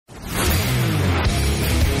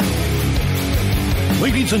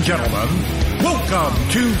Ladies and gentlemen, welcome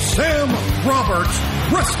to Sam Roberts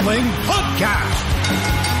Wrestling Podcast.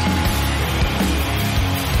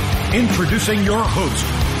 Introducing your host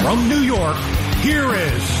from New York, here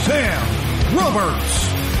is Sam Roberts.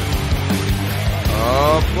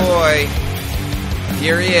 Oh boy,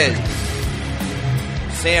 here he is,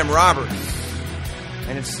 Sam Roberts,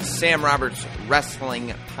 and it's the Sam Roberts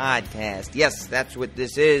Wrestling Podcast. Yes, that's what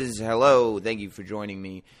this is. Hello, thank you for joining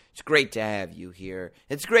me. It's great to have you here.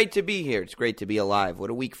 It's great to be here. It's great to be alive. What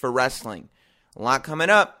a week for wrestling. A lot coming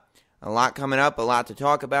up, a lot to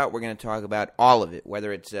talk about. We're going to talk about all of it,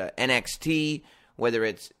 whether it's NXT, whether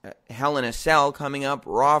it's Hell in a Cell coming up,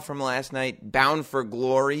 Raw from last night, Bound for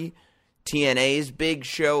Glory, TNA's big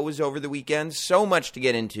shows over the weekend. So much to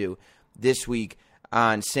get into this week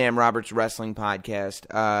on Sam Roberts Wrestling Podcast.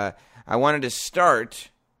 I wanted to start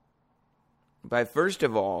by, first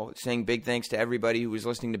of all, saying big thanks to everybody who was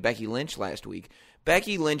listening to Becky Lynch last week.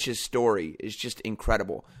 Becky Lynch's story is just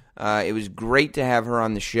incredible. It was great to have her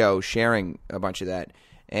on the show sharing a bunch of that.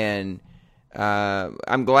 And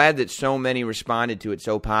I'm glad that so many responded to it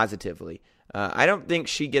so positively. I don't think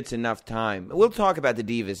she gets enough time. We'll talk about the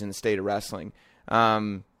divas in the state of wrestling.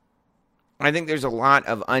 I think there's a lot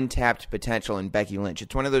of untapped potential in Becky Lynch.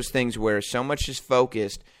 It's one of those things where so much is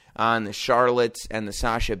focused on the Charlottes and the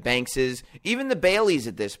Sasha Bankses, even the Baileys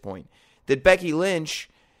at this point, that Becky Lynch,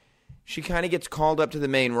 she kind of gets called up to the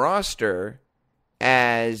main roster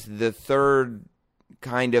as the third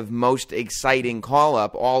kind of most exciting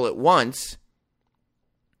call-up all at once,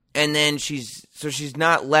 and then she's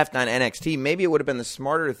not left on NXT. Maybe it would have been the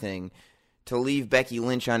smarter thing to leave Becky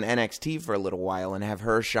Lynch on NXT for a little while and have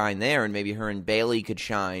her shine there, and maybe her and Bayley could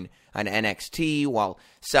shine on NXT while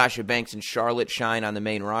Sasha Banks and Charlotte shine on the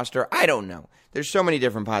main roster. I don't know. There's so many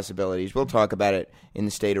different possibilities. We'll talk about it in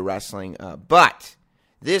the state of wrestling. But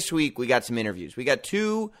this week we got some interviews. We got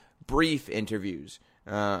two brief interviews.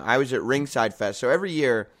 I was at Ringside Fest. So every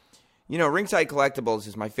year, you know, Ringside Collectibles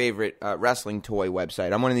is my favorite wrestling toy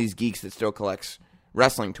website. I'm one of these geeks that still collects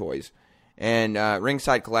wrestling toys. And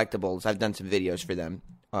Ringside Collectibles, I've done some videos for them.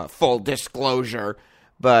 Full disclosure.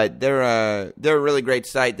 But they're a really great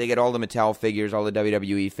site. They get all the Mattel figures, all the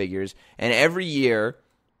WWE figures. And every year,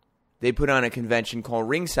 they put on a convention called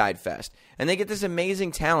Ringside Fest. And they get this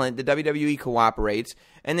amazing talent. The WWE cooperates.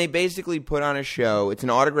 And they basically put on a show. It's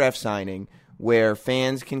an autograph signing where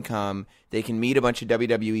fans can come. They can meet a bunch of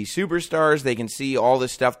WWE superstars. They can see all the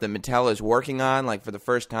stuff that Mattel is working on. Like for the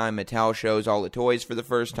first time, Mattel shows all the toys for the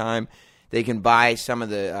first time. They can buy some of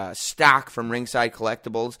the stock from Ringside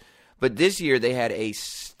Collectibles. But this year, they had a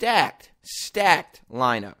stacked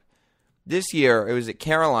lineup. This year, it was at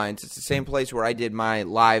Caroline's. It's the same place where I did my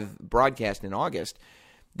live broadcast in August.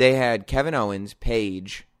 They had Kevin Owens,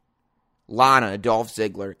 Paige, Lana, Dolph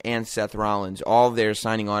Ziggler, and Seth Rollins, all there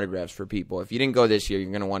signing autographs for people. If you didn't go this year, you're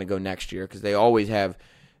going to want to go next year because they always have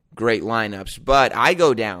great lineups. But I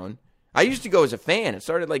go down. I used to go as a fan. It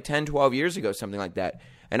started like 10, 12 years ago, something like that.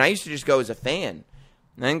 And I used to just go as a fan.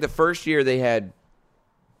 And I think the first year they had,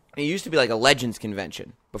 it used to be like a Legends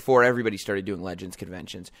convention before everybody started doing Legends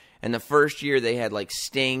conventions. And the first year they had like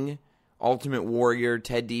Sting, Ultimate Warrior,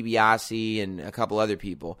 Ted DiBiase, and a couple other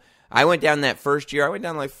people. I went down that first year. I went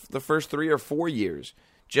down like the first 3 or 4 years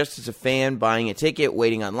just as a fan, buying a ticket,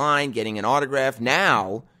 waiting online, getting an autograph.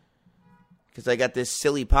 Now, because I got this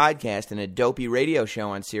silly podcast and a dopey radio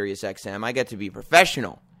show on Sirius XM, I get to be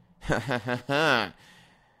professional.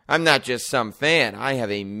 I'm not just some fan. I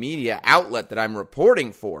have a media outlet that I'm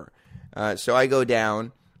reporting for. So I go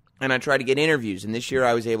down and I try to get interviews. And this year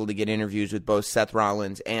I was able to get interviews with both Seth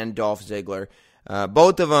Rollins and Dolph Ziggler.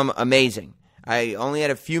 Both of them amazing. I only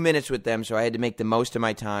had a few minutes with them, so I had to make the most of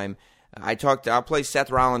my time. I'll play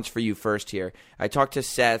Seth Rollins for you first here. I talked to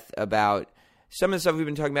Seth about some of the stuff we've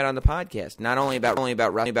been talking about on the podcast. Not only about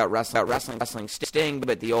wrestling Sting,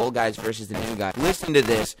 but the old guys versus the new guys. Listen to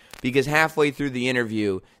this, because halfway through the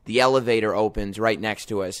interview, the elevator opens right next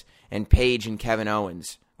to us, and Paige and Kevin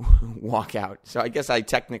Owens walk out. So I guess I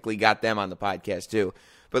technically got them on the podcast too.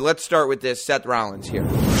 But let's start with this Seth Rollins here.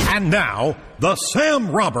 And now, the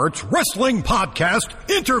Sam Roberts Wrestling Podcast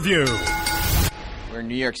interview. We're in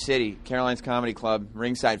New York City, Caroline's Comedy Club,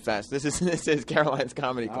 Ringside Fest. This is Caroline's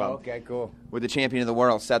Comedy Club. Oh, okay, cool. With the champion of the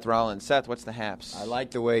world, Seth Rollins. Seth, what's the haps? I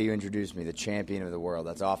like the way you introduced me, the champion of the world.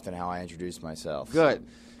 That's often how I introduce myself. Good.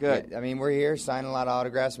 I mean, we're here signing a lot of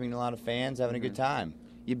autographs, meeting a lot of fans, having a good time.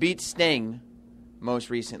 You beat Sting most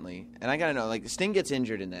recently, and I got to know, Sting gets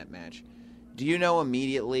injured in that match. Do you know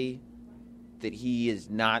immediately that he is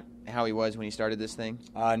not how he was when he started this thing?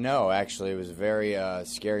 No, actually, it was a very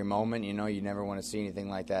scary moment. You know, you never want to see anything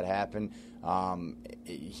like that happen.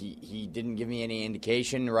 He didn't give me any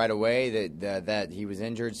indication right away that he was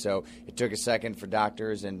injured, so it took a second for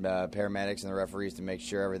doctors and paramedics and the referees to make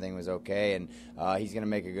sure everything was okay, and he's going to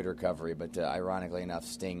make a good recovery. But ironically enough,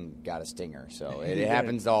 Sting got a stinger, so it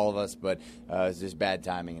happens to all of us, but it's just bad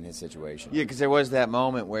timing in his situation. Yeah, because there was that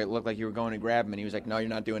moment where it looked like you were going to grab him, and he was like, no, you're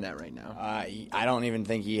not doing that right now. I don't even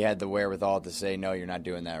think he had the wherewithal to say, no, you're not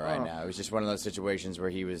doing that right now. It was just one of those situations where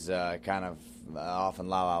he was kind of off in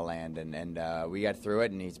La La Land, and we got through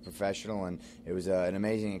it, and he's a professional, and it was an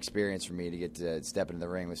amazing experience for me to get to step into the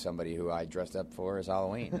ring with somebody who I dressed up for as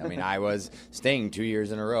Halloween. I mean, I was Sting 2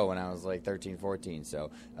 years in a row when I was like 13, 14,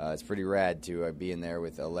 so it's pretty rad to be in there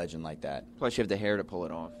with a legend like that. Plus, you have the hair to pull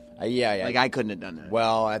it off. Yeah. Like, I couldn't have done that.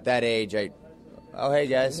 Well, at that age, Oh, hey,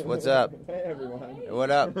 guys, what's up? Hey, everyone. What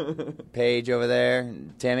up? Paige over there,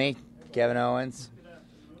 Timmy, Kevin Owens.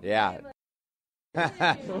 Yeah.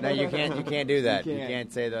 No, you can't do that. You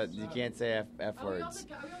can't say F words.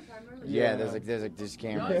 Yeah, there's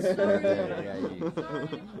cameras. Right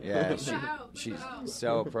there. She's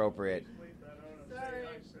so appropriate.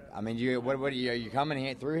 I mean, are you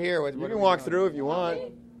coming through here? You can walk through if you want.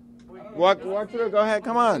 Walk through. Go ahead.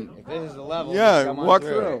 Come on. If this is the level, yeah, come on walk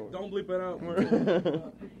through. Don't bleep it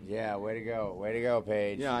out. Yeah, way to go,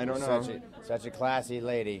 Paige. Yeah, I don't know. Such a classy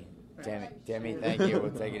lady, Timmy. Thank you.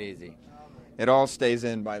 We'll take it easy. It all stays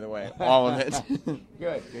in, by the way. All of it.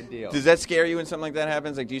 Good deal. Does that scare you when something like that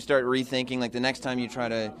happens? Like, do you start rethinking, like, the next time you try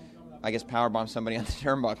to, I guess, powerbomb somebody on the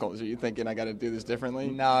turnbuckles? Are you thinking, I got to do this differently?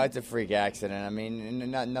 No, it's a freak accident. I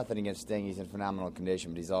mean, nothing against Sting. He's in phenomenal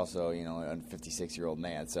condition, but he's also, a 56-year-old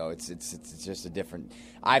man. So it's just a different.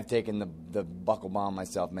 I've taken the buckle bomb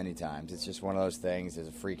myself many times. It's just one of those things. It's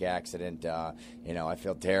a freak accident. I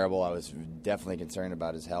feel terrible. I was definitely concerned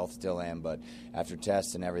about his health, still am, but after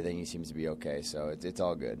tests and everything, he seems to be okay. So it's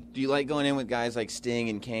all good. Do you like going in with guys like Sting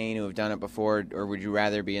and Kane who have done it before, or would you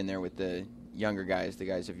rather be in there with the younger guys, the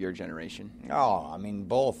guys of your generation? Oh, I mean,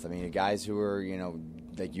 both. I mean, guys who are,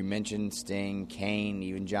 like you mentioned, Sting, Kane,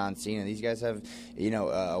 even John Cena, these guys have,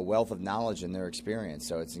 a wealth of knowledge in their experience.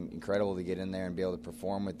 So it's incredible to get in there and be able to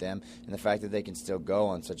perform with them. And the fact that they can still go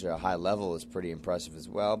on such a high level is pretty impressive as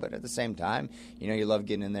well. But at the same time, you love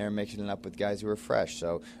getting in there and mixing it up with guys who are fresh.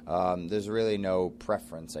 So there's really no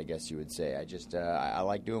preference, I guess you would say. I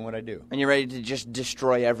like doing what I do. And you're ready to just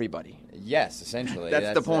destroy everybody? Yes, essentially.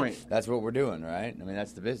 That's the point. That's what we're doing, right? I mean,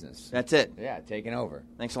 that's the business. That's it. Yeah, taking over.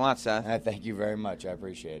 Thanks a lot, Seth. Thank you very much. I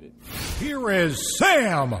appreciate it. Here is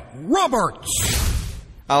Sam Roberts.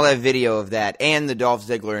 I'll have video of that and the Dolph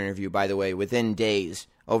Ziggler interview, by the way, within days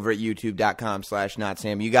over at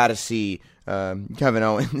youtube.com/NotSam. You got to see Kevin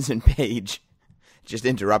Owens and Paige just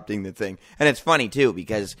interrupting the thing. And it's funny, too,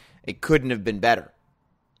 because it couldn't have been better.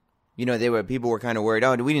 People were kind of worried,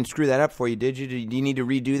 we didn't screw that up for you, did you? Do you need to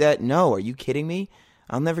redo that? No, are you kidding me?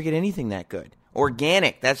 I'll never get anything that good.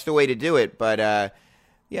 Organic, that's the way to do it. But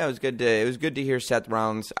yeah, it was good to hear Seth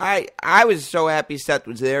Rollins. I was so happy Seth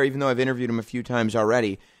was there, even though I've interviewed him a few times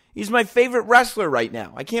already. He's my favorite wrestler right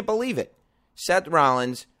now. I can't believe it. Seth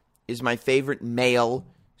Rollins is my favorite male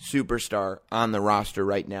superstar on the roster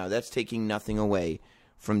right now. That's taking nothing away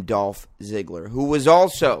from Dolph Ziggler, who was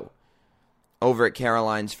also over at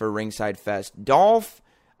Caroline's for Ringside Fest.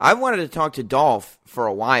 I wanted to talk to Dolph for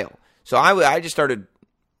a while. So I just started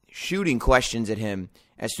shooting questions at him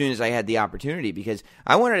as soon as I had the opportunity because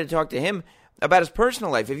I wanted to talk to him about his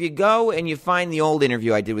personal life. If you go and you find the old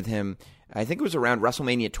interview I did with him, I think it was around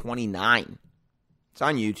WrestleMania 29. It's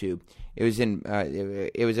on YouTube. It was at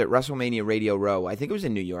WrestleMania Radio Row. I think it was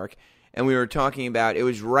in New York. And we were talking about, it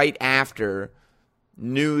was right after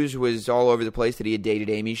news was all over the place that he had dated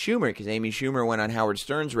Amy Schumer because Amy Schumer went on Howard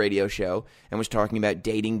Stern's radio show and was talking about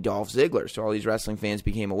dating Dolph Ziggler. So all these wrestling fans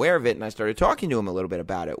became aware of it, and I started talking to him a little bit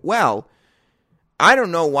about it. Well, I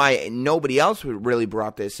don't know why nobody else really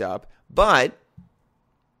brought this up, but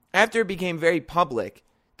after it became very public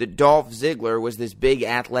that Dolph Ziggler was this big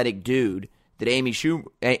athletic dude that Amy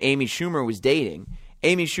Schumer was dating,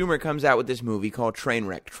 Amy Schumer comes out with this movie called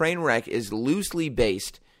Trainwreck. Trainwreck is loosely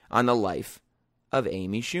based on the life of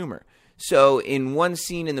Amy Schumer. So in one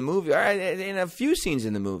scene in the movie, or in a few scenes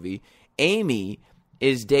in the movie, Amy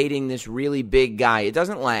is dating this really big guy. It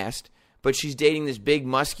doesn't last, but she's dating this big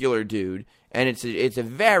muscular dude, and it's a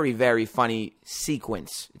very, very funny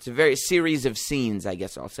sequence. It's a very series of scenes, I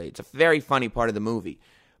guess I'll say. It's a very funny part of the movie.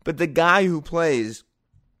 But the guy who plays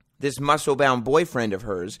this muscle-bound boyfriend of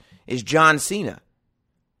hers is John Cena.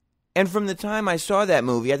 And from the time I saw that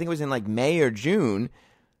movie, I think it was in like May or June,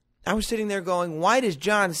 I was sitting there going, why does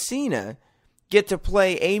John Cena get to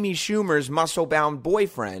play Amy Schumer's muscle-bound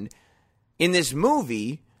boyfriend in this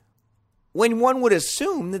movie when one would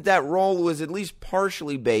assume that that role was at least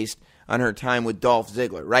partially based on her time with Dolph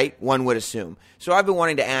Ziggler, right? One would assume. So I've been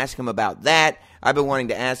wanting to ask him about that. I've been wanting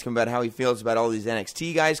to ask him about how he feels about all these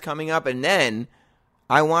NXT guys coming up. And then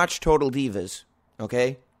I watched Total Divas,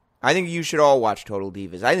 okay? I think you should all watch Total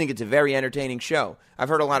Divas. I think it's a very entertaining show. I've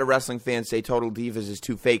heard a lot of wrestling fans say Total Divas is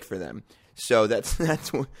too fake for them. So that's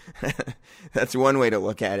that's one way to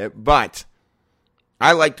look at it. But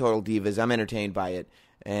I like Total Divas. I'm entertained by it.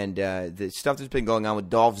 And the stuff that's been going on with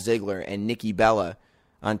Dolph Ziggler and Nikki Bella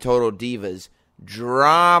on Total Divas,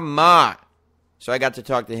 drama. So I got to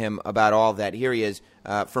talk to him about all of that. Here he is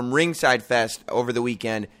from Ringside Fest over the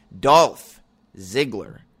weekend, Dolph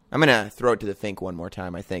Ziggler. I'm going to throw it to the Fink one more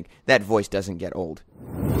time, I think. That voice doesn't get old.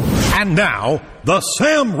 And now, the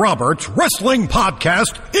Sam Roberts Wrestling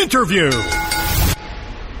Podcast interview.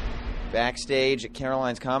 Backstage at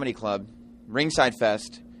Caroline's Comedy Club, Ringside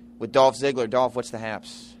Fest, with Dolph Ziggler. Dolph, what's the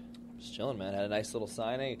haps? Just chilling, man. Had a nice little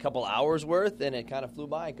signing, a couple hours worth, and it kind of flew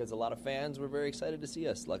by because a lot of fans were very excited to see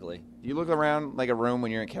us, luckily. Do you look around like a room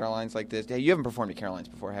when you're at Caroline's like this? Hey, you haven't performed at Caroline's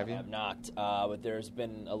before, have you? I have not, but there's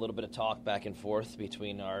been a little bit of talk back and forth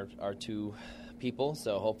between our two people,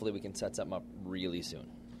 so hopefully we can set something up really soon.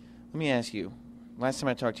 Let me ask you. Last time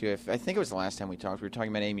I talked to you, I think it was the last time we talked, we were talking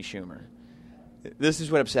about Amy Schumer. This is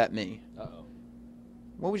what upset me. Uh-oh.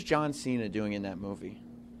 What was John Cena doing in that movie?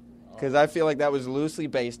 Because I feel like that was loosely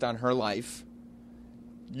based on her life.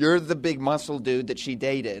 You're the big muscle dude that she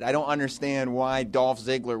dated. I don't understand why Dolph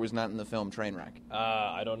Ziggler was not in the film Trainwreck.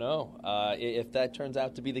 I don't know. If that turns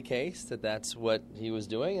out to be the case, that's what he was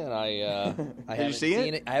doing, and I haven't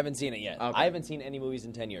seen it. I haven't seen it yet. Okay. I haven't seen any movies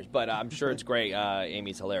in 10 years, but I'm sure it's great.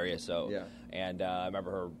 Amy's hilarious, so yeah. And I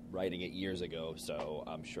remember her writing it years ago, so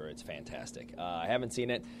I'm sure it's fantastic. I haven't seen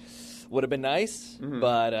it. Would have been nice,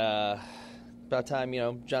 but about time,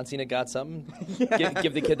 John Cena got something.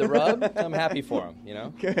 Give the kid the rub. I'm happy for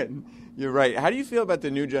him, Good. You're right. How do you feel about the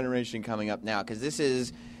new generation coming up now? Because this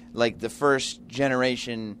is like the first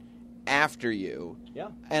generation after you. Yeah.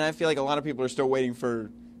 And I feel like a lot of people are still waiting for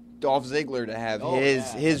Dolph Ziggler to have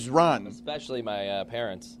his run. Especially my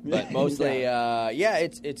parents. But mostly,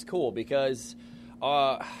 it's cool because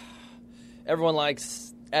everyone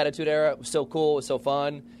likes Attitude Era. It was so cool. It was so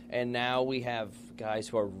fun. And now we have guys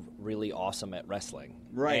who are really awesome at wrestling.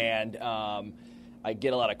 Right. And I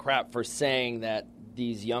get a lot of crap for saying that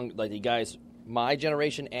these young, like the guys my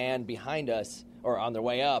generation and behind us or on their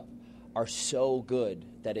way up are so good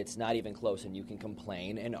that it's not even close, and you can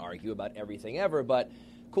complain and argue about everything ever. But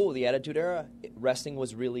cool, the Attitude Era, wrestling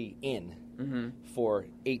was really in for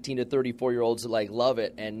 18 to 34-year-olds that love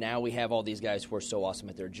it, and now we have all these guys who are so awesome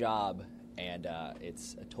at their job. And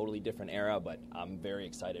it's a totally different era, but I'm very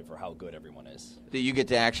excited for how good everyone is. That you get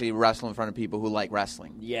to actually wrestle in front of people who like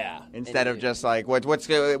wrestling. Yeah. Instead of just like, what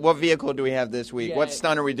vehicle do we have this week? Yeah, what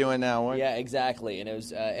stunt are we doing now? Yeah, exactly. And it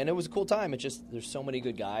was a cool time. It's just there's so many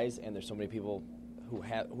good guys, and there's so many people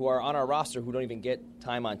who are on our roster who don't even get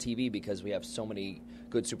time on TV because we have so many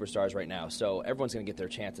good superstars right now. So everyone's going to get their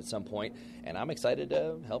chance at some point, and I'm excited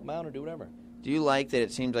to help them out or do whatever. Do you like that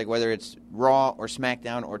it seems like whether it's Raw or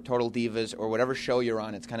SmackDown or Total Divas or whatever show you're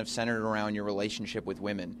on, it's kind of centered around your relationship with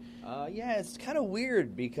women? Yeah, it's kind of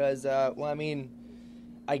weird because, I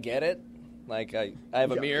get it. Like, I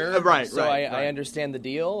have a mirror, so I understand the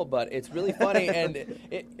deal, but it's really funny. And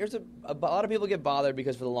there's a lot of people get bothered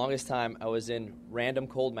because for the longest time I was in random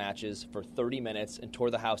cold matches for 30 minutes and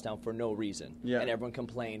tore the house down for no reason. Yeah. And everyone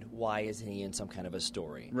complained, why isn't he in some kind of a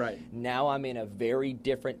story? Right. Now I'm in a very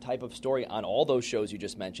different type of story on all those shows you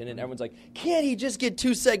just mentioned, and everyone's like, can't he just get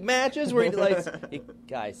 2-seg matches? Where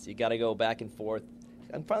guys, you got to go back and forth.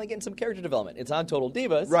 I'm finally getting some character development. It's on Total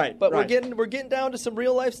Divas, right? But we're getting down to some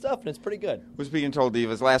real life stuff, and it's pretty good. Well, speaking of Total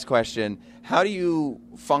Divas, last question: how do you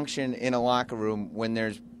function in a locker room when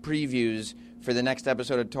there's previews for the next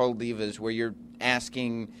episode of Total Divas, where you're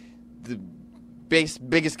asking the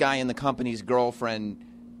biggest guy in the company's girlfriend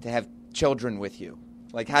to have children with you?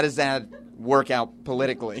 Like, how does that work out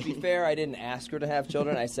politically? To be fair, I didn't ask her to have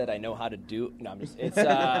children. I said I know how to do. No, I'm just.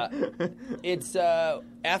 It's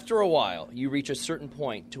after a while, you reach a certain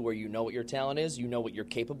point to where you know what your talent is, you know what you're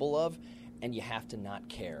capable of, and you have to not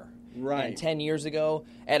care. Right. And 10 years ago,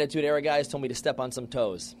 Attitude Era guys told me to step on some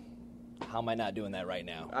toes. How am I not doing that right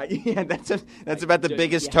now? Yeah, that's about the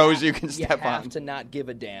biggest toes you can step on. You have to not give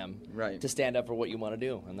a damn to stand up for what you want to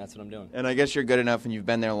do, and that's what I'm doing. And I guess you're good enough and you've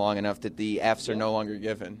been there long enough that the Fs are no longer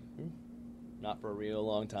given. Not for a real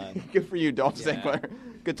long time. Good for you, Dolph Ziggler.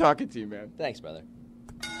 Good talking to you, man. Thanks, brother.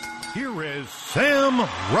 Here is Sam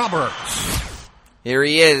Roberts. Here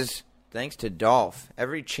he is, Thanks to Dolph.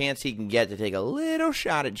 Every chance he can get to take a little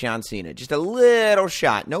shot at John Cena. Just a little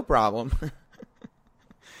shot. No problem.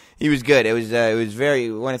 He was good. It was very.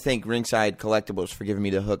 I want to thank Ringside Collectibles for giving me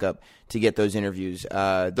the hookup to get those interviews.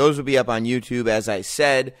 Those will be up on YouTube, as I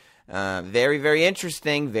said. Very, very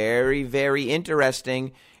interesting. Very, very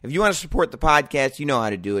interesting. If you want to support the podcast, you know how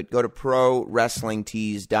to do it. Go to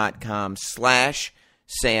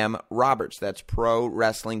ProWrestlingTees.com/Sam Roberts. That's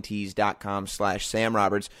ProWrestlingTees.com/Sam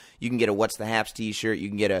Roberts. You can get a What's the Haps t-shirt. You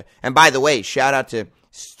can get a. And by the way, shout out to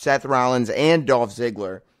Seth Rollins and Dolph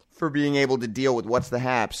Ziggler for being able to deal with What's the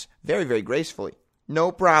Haps very, very gracefully.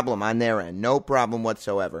 No problem on their end. No problem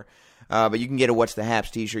whatsoever. But you can get a What's the Haps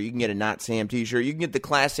t-shirt. You can get a Not Sam t-shirt. You can get the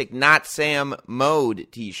classic Not Sam Mode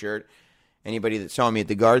t-shirt. Anybody that saw me at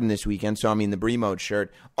the Garden this weekend saw me in the Brie Mode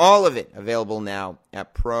shirt. All of it available now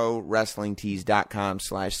at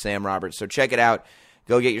ProWrestlingTees.com/Sam Roberts. So check it out.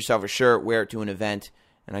 Go get yourself a shirt. Wear it to an event.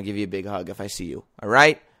 And I'll give you a big hug if I see you. All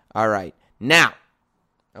right? All right. Now,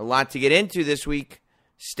 a lot to get into this week.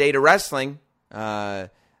 State of Wrestling. I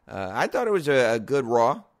thought it was a good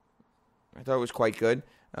Raw. I thought it was quite good.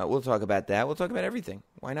 We'll talk about that. We'll talk about everything.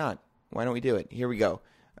 Why not? Why don't we do it? Here we go.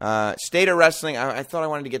 State of Wrestling. I thought I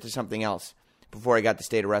wanted to get to something else before I got to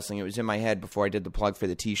State of Wrestling. It was in my head before I did the plug for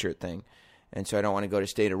the T-shirt thing. And so I don't want to go to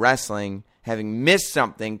State of Wrestling having missed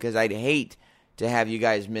something because I'd hate to have you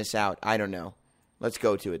guys miss out. I don't know. Let's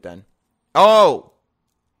go to it then. Oh!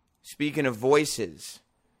 Speaking of voices,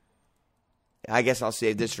 I guess I'll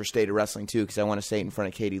save this for State of Wrestling too because I want to say it in front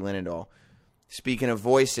of Katie Linendahl. Speaking of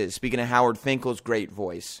voices, speaking of Howard Finkel's great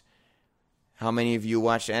voice, how many of you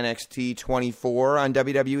watched NXT 24 on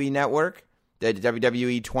WWE Network? The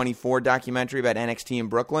WWE 24 documentary about NXT in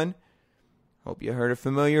Brooklyn? Hope you heard a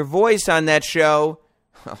familiar voice on that show.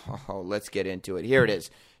 Oh, let's get into it. Here it is.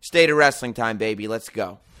 State of Wrestling time, baby. Let's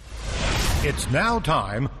go. It's now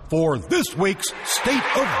time for this week's State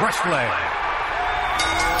of Wrestling.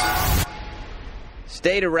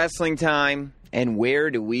 State of Wrestling time. And where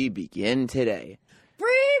do we begin today?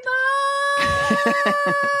 Free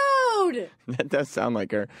mode! That does sound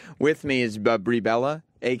like her. With me is Brie Bella,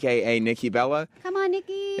 a.k.a. Nikki Bella. Come on,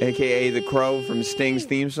 Nikki. A.k.a. the Crow from Sting's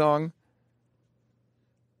theme song.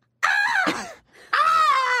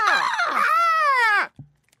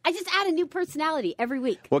 I just add a new personality every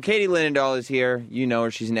week. Well, Katie Linendahl is here. You know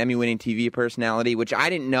her. She's an Emmy-winning TV personality, which I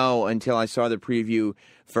didn't know until I saw the preview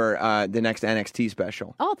for the next NXT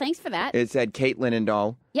special. Oh, thanks for that. It said Kate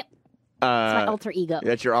Linendahl. Yep. That's my alter ego.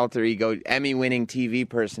 That's your alter ego. Emmy-winning TV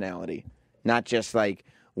personality. Not just like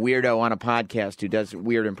weirdo on a podcast who does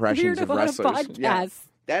weird impressions of wrestlers. On a podcast. Yeah,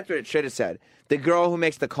 that's what it should have said. The girl who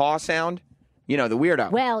makes the caw sound, you know, the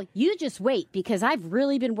weirdo. Well, you just wait because I've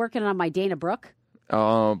really been working on my Dana Brooke.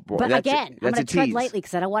 Oh, boy. But again, I'm going to tread tease. lightly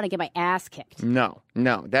because I don't want to get my ass kicked. No,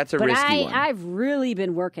 that's a risky one. I've really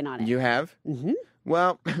been working on it. You have? Mm-hmm.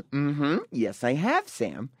 Well, yes, I have,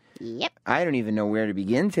 Sam. Yep. I don't even know where to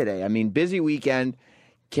begin today. I mean, busy weekend.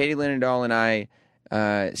 Katie Linendahl and I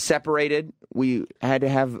separated. We had to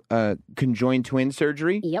have conjoined twin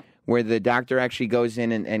surgery. Yep. Where the doctor actually goes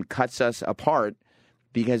in and cuts us apart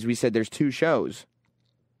because we said there's two shows.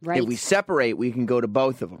 Right. If we separate, we can go to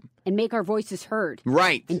both of them. And make our voices heard.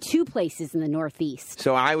 Right. In two places in the Northeast.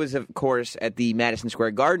 So I was, of course, at the Madison Square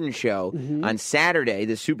Garden show on Saturday,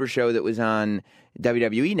 the super show that was on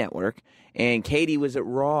WWE Network, and Katie was at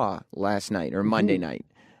Raw last night, or Monday night.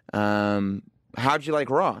 How'd you like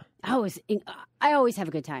Raw? I always have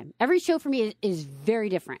a good time. Every show for me is very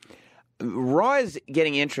different. Raw is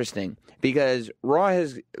getting interesting because Raw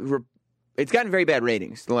it's gotten very bad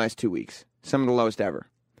ratings the last 2 weeks. Some of the lowest ever.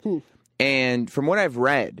 And from what I've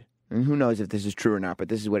read, and who knows if this is true or not, but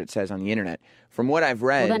this is what it says on the internet. From what I've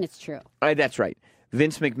read... Well, then it's true. That's right.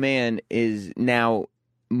 Vince McMahon is now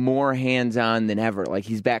more hands-on than ever. Like,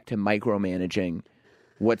 he's back to micromanaging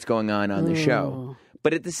what's going on the show.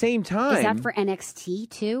 But at the same time... Is that for NXT,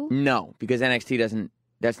 too? No, because NXT doesn't...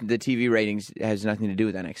 the TV ratings has nothing to do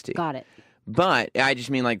with NXT. Got it. But I just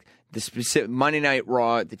mean, like, the specific Monday Night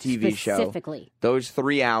Raw, the TV show. Specifically. Those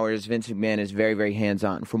 3 hours, Vince McMahon is very, very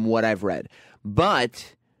hands-on, from what I've read.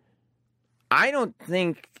 But I don't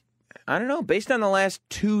know, based on the last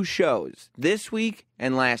two shows, this week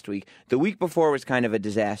and last week, the week before was kind of a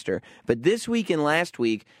disaster. But this week and last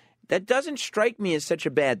week, that doesn't strike me as such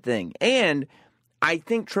a bad thing. And I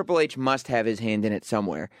think Triple H must have his hand in it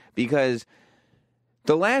somewhere. Because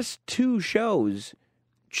the last two shows...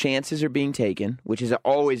 chances are being taken, which is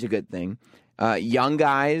always a good thing. Young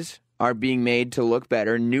guys are being made to look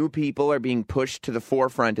better. New people are being pushed to the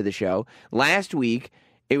forefront of the show. Last week,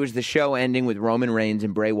 it was the show ending with Roman Reigns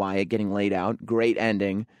and Bray Wyatt getting laid out. Great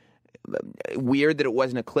ending. Weird that it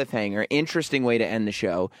wasn't a cliffhanger. Interesting way to end the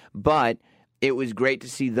show. But it was great to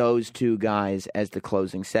see those two guys as the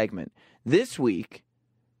closing segment. This week,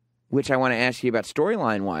 which I want to ask you about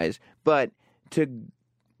storyline-wise, but to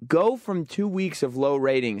go from 2 weeks of low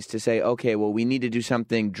ratings to say, okay, well, we need to do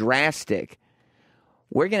something drastic,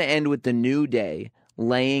 we're going to end with the New Day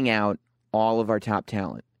laying out all of our top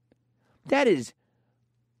talent. That is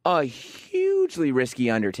a hugely risky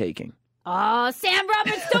undertaking. Oh, Sam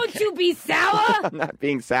Roberts, don't you be sour. I'm not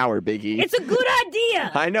being sour, Biggie. It's a good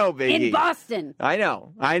idea. I know, Biggie. In Boston. I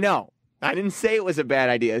know. I didn't say it was a bad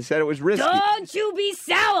idea. I said it was risky. Don't you be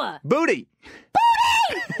sour. Booty.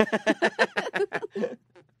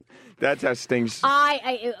 That's how Sting's...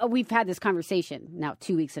 We've had this conversation now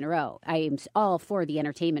 2 weeks in a row. I am all for the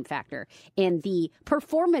entertainment factor and the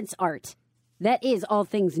performance art that is all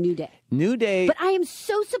things New Day. New Day... But I am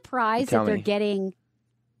so surprised that they're me. getting...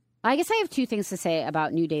 I guess I have two things to say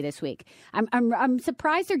about New Day this week. I'm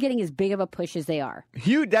surprised they're getting as big of a push as they are.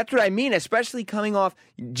 Huge. That's what I mean, especially coming off,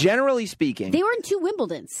 generally speaking... They were in 2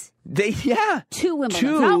 Wimbledons. 2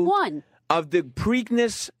 Wimbledons, not one. Of the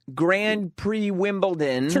Preakness Grand Prix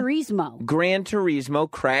Wimbledon... Gran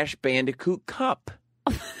Turismo Crash Bandicoot Cup.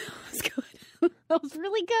 Oh, that was good. That was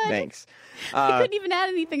really good. Thanks. I couldn't even add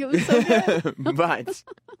anything. It was so good.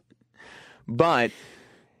 But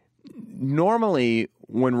normally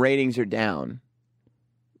when ratings are down,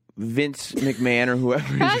 Vince McMahon or whoever...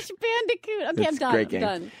 Crash Bandicoot. Okay, I'm done. Great game.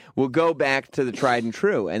 I'm done. We'll go back to the tried and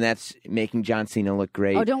true, and that's making John Cena look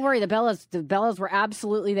great. Oh, don't worry. The Bellas were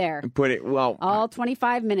absolutely there. All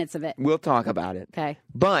 25 minutes of it. We'll talk about it. Okay.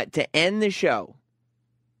 But to end the show,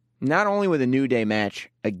 not only with a New Day match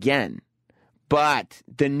again, but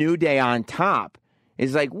the New Day on top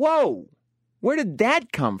is like, whoa, where did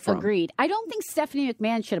that come from? Agreed. I don't think Stephanie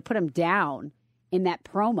McMahon should have put him down in that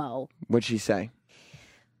promo. What'd she say?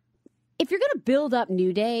 If you're going to build up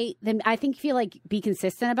New Day, then I think be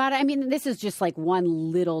consistent about it. I mean, this is just like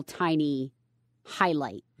one little tiny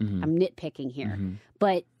highlight. Mm-hmm. I'm nitpicking here. Mm-hmm.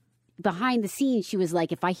 But behind the scenes, she was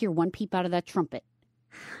like, if I hear one peep out of that trumpet,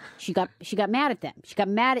 she got mad at them. She got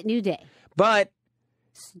mad at New Day. But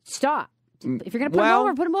stop. If you're going to put him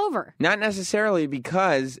over, put him over. Not necessarily,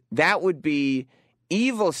 because that would be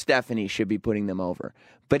evil Stephanie should be putting them over.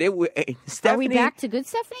 But Stephanie... Are we back to good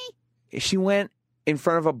Stephanie? She went in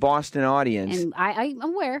front of a Boston audience. And I'm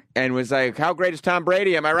aware. And was like, how great is Tom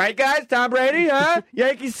Brady? Am I right, guys? Tom Brady, huh?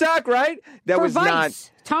 Yankees suck, right? That for was Vice.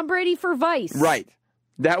 Not... Tom Brady for Vice. Right.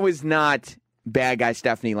 That was not bad guy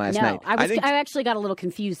Stephanie last night. I actually got a little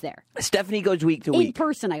confused there. Stephanie goes week to week. In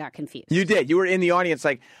person, I got confused. You did. You were in the audience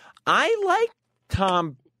like, I like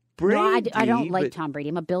Tom Brady. No, I don't like Tom Brady.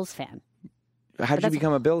 I'm a Bills fan. How did you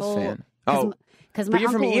become a Bills fan? Because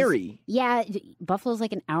you're from Erie. Yeah, Buffalo's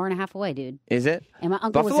like an hour and a half away, dude. is it? And my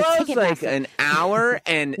uncle Buffalo's was a ticket like master. an hour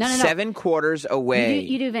and No. 7 quarters away.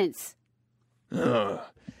 You do Vince. So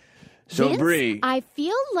Vince, Bree, I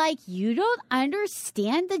feel like you don't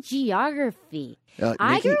understand the geography.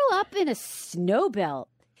 I Nikki? grew up in a snow belt,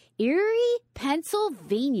 Erie,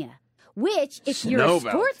 Pennsylvania. Which, if you're a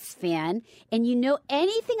sports fan and you know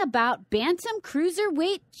anything about Bantam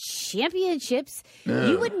Cruiserweight Championships,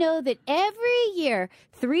 you would know that every year,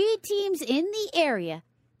 3 teams in the area,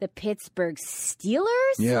 the Pittsburgh Steelers,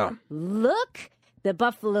 the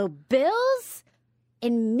Buffalo Bills,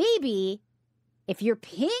 and maybe, if you're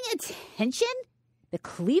paying attention, the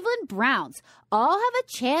Cleveland Browns all have a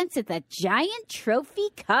chance at that giant trophy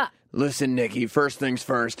cup. Listen, Nikki, first things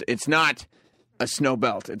first. It's not a snow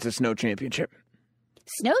belt. It's a snow championship.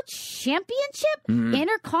 Snow championship? Mm-hmm.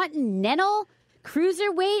 Intercontinental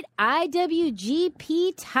Cruiserweight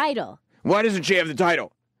IWGP title. Why doesn't she have the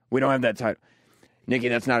title? We don't have that title. Nikki,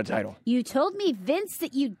 that's not a title. You told me, Vince,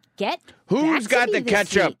 that you'd get Who's got the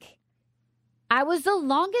ketchup? Week. I was the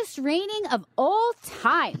longest reigning of all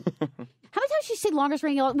time. How many times did she say longest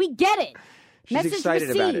reigning of all time? We get it. She's Message excited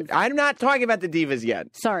received. about it. I'm not talking about the divas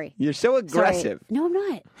yet. Sorry. You're so aggressive. Sorry. No, I'm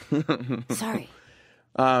not. Sorry.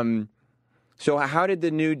 So how did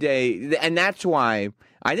the New Day... And that's why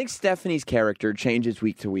I think Stephanie's character changes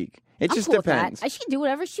week to week. It just depends. She can do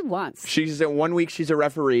whatever she wants. She's 1 week she's a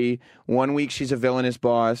referee. 1 week she's a villainous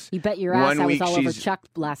boss. You bet your ass I was all over Chuck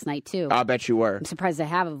last night, too. I'll bet you were. I'm surprised I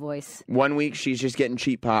have a voice. 1 week she's just getting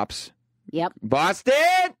cheap pops. Yep.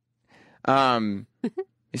 Boston!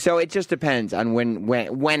 So it just depends on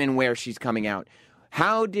when and where she's coming out.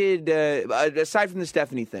 How did, aside from the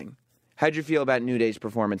Stephanie thing, how'd you feel about New Day's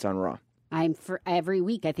performance on Raw? For every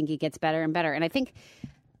week, I think it gets better and better. And I think,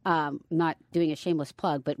 not doing a shameless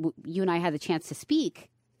plug, but you and I had the chance to speak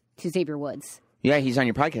to Xavier Woods. Yeah, he's on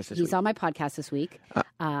your podcast this week. He's on my podcast this week.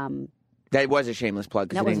 That was a shameless plug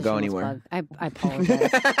because it didn't go anywhere. I apologize.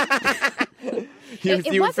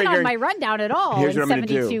 It wasn't on my rundown at all Here's in what I'm gonna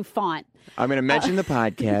 72 do. font. I'm going to mention the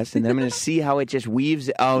podcast, and then I'm going to see how it just weaves.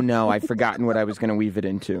 Oh, no, I've forgotten what I was going to weave it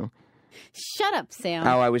into. Shut up, Sam.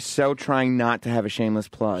 Oh, I was so trying not to have a shameless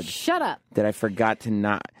plug Shut up. that I forgot to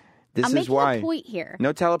not. This I'm is making why. a point here.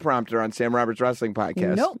 No teleprompter on Sam Roberts Wrestling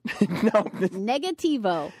Podcast. Nope. No.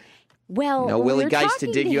 Negativo. Well, No when Willie we were Geist to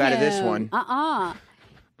talking dig you out of this him- one.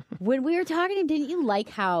 When we were talking to him, didn't you like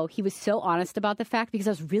how he was so honest about the fact? Because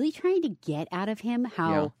I was really trying to get out of him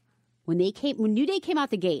how Yeah. when New Day came out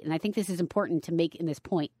the gate, and I think this is important to make in this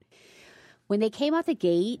point. When they came out the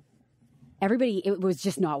gate, it was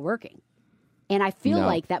just not working. And I feel No.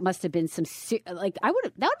 like that must have been that would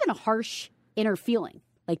have been a harsh inner feeling.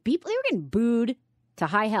 Like they were getting booed to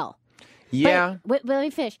high hell. Yeah. But let me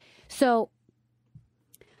finish. So,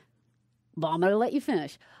 well, I'm going to let you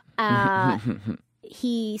finish.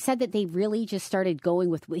 He said that they really just started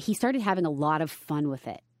he started having a lot of fun with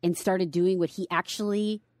it and started doing what he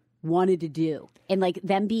actually wanted to do. And like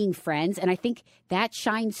them being friends. And I think that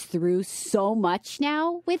shines through so much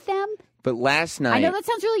now with them. But last night. I know that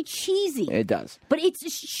sounds really cheesy. It does. But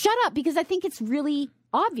shut up, because I think it's really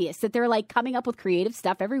obvious that they're like coming up with creative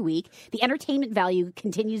stuff every week. The entertainment value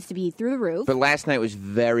continues to be through the roof. But last night was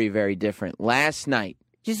very, very different. Last night,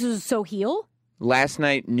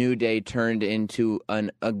 New Day turned into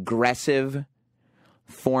an aggressive,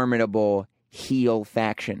 formidable heel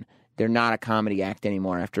faction. They're not a comedy act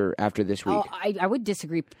anymore after this week. Oh, I would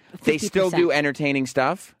disagree. 50%. They still do entertaining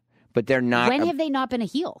stuff, but they're not. When have they not been a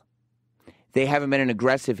heel? They haven't been an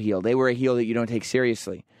aggressive heel. They were a heel that you don't take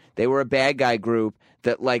seriously. They were a bad guy group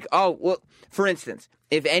that, for instance,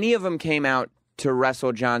 if any of them came out to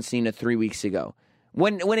wrestle John Cena 3 weeks ago,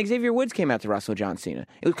 when Xavier Woods came out to wrestle John Cena,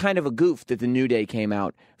 it was kind of a goof that the New Day came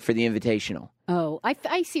out for the Invitational. Oh,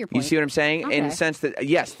 I see your point. You see what I'm saying? Okay. In the sense that,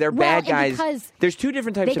 yes, they're bad guys. Because there's two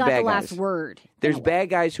different types of bad guys. They got the last word. There's bad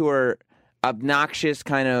guys who are obnoxious,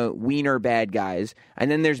 kind of wiener bad guys, and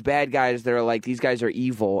then there's bad guys that are like, these guys are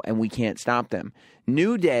evil and we can't stop them.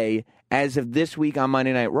 New Day, as of this week on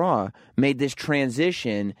Monday Night Raw, made this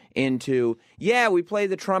transition into, we play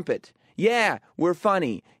the trumpet. Yeah, we're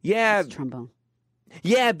funny. Yeah. It's trombone.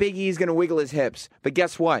 Yeah, Big E's going to wiggle his hips. But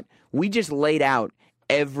guess what? We just laid out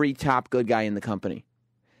every top good guy in the company.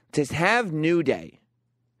 To have New Day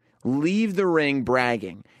leave the ring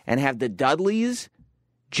bragging and have the Dudleys,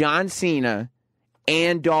 John Cena,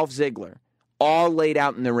 and Dolph Ziggler all laid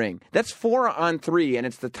out in the ring. That's 4-on-3, and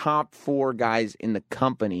it's the top 4 guys in the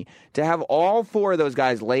company. To have all 4 of those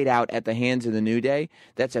guys laid out at the hands of the New Day,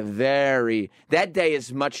 that day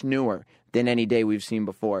is much newer than any day we've seen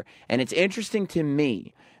before. And it's interesting to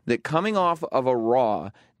me that coming off of a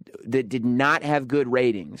Raw that did not have good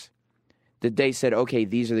ratings, that they said, okay,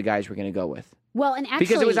 these are the guys we're going to go with. Well, and actually,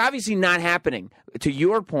 because it was obviously not happening. To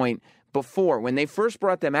your point, before, when they first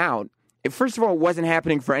brought them out, first of all, it wasn't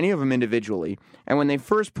happening for any of them individually. And when they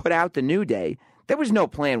first put out the New Day, there was no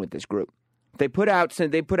plan with this group. They put out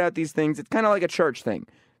these things. It's kind of like a church thing.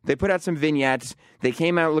 They put out some vignettes. They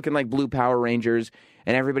came out looking like Blue Power Rangers,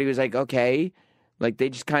 and everybody was like, okay, like they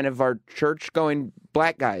just kind of are church-going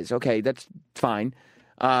black guys. Okay, that's fine.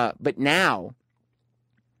 But now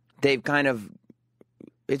they've kind of...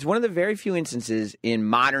 It's one of the very few instances in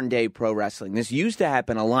modern-day pro wrestling. This used to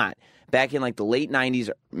happen a lot back in like the late 90s,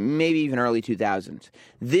 or maybe even early 2000s.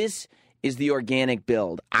 This is the organic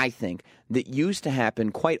build, I think, that used to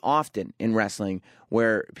happen quite often in wrestling,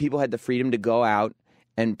 where people had the freedom to go out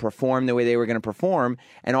and perform the way they were going to perform,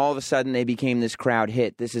 and all of a sudden they became this crowd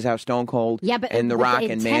hit. This is how Stone Cold and The Rock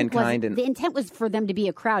and Mankind... The intent was for them to be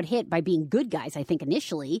a crowd hit by being good guys, I think,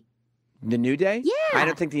 initially. The New Day? Yeah. I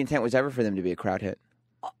don't think the intent was ever for them to be a crowd hit.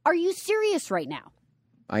 Are you serious right now?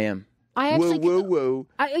 I am. I actually, woo.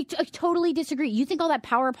 I totally disagree. You think all that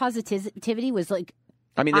power positivity was like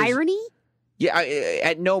irony? Yeah,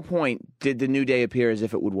 at no point did the New Day appear as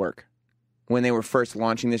if it would work when they were first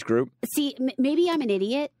launching this group. See, maybe I'm an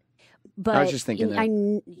idiot, but I was just thinking that. I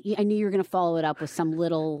knew you were going to follow it up with some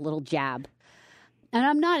little jab. And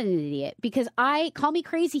I'm not an idiot, because call me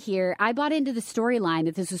crazy here. I bought into the storyline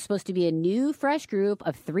that this was supposed to be a new, fresh group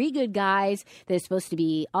of 3 good guys that is supposed to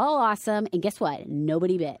be all awesome. And guess what?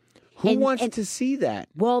 Nobody bit. Who wants to see that?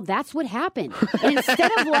 Well, that's what happened. And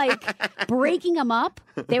instead of like breaking them up,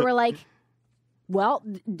 they were like, well,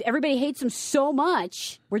 everybody hates them so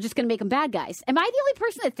much, we're just going to make them bad guys. Am I the only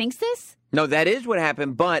person that thinks this? No, that is what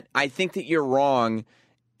happened, but I think that you're wrong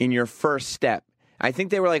in your first step. I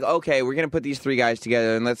think they were like, okay, we're going to put these 3 guys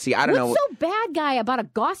together and let's see. I don't know. What's so bad guy about a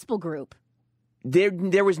gospel group?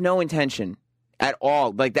 There was no intention at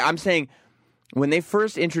all. Like, I'm saying, When they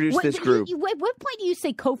first introduced this group, At what point do you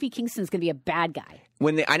say Kofi Kingston's going to be a bad guy?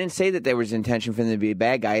 I didn't say that there was intention for them to be a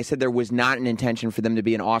bad guy. I said there was not an intention for them to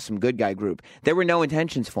be an awesome good guy group. There were no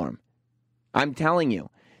intentions for him. I'm telling you.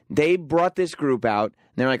 They brought this group out,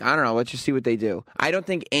 and they're like, I don't know, let's just see what they do. I don't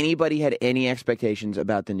think anybody had any expectations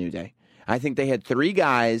about the New Day. I think they had 3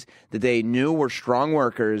 guys that they knew were strong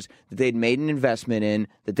workers, that they'd made an investment in,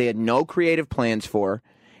 that they had no creative plans for,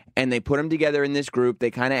 and they put them together in this group.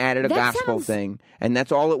 They kind of added a gospel thing, and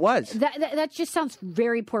that's all it was. That just sounds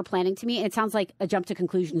very poor planning to me. It sounds like a jump to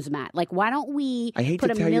conclusions, Matt. Like, why don't we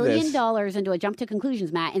put $1 million into a jump to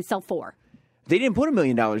conclusions, Matt, and sell 4? They didn't put $1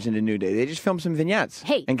 million into New Day. They just filmed some vignettes.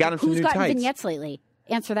 Hey, and got them some new who's tights. gotten vignettes lately?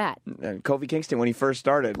 Answer that. Kofi Kingston when he first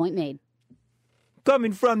started. Point made.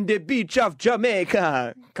 Coming from the beach of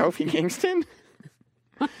Jamaica. Kofi Kingston?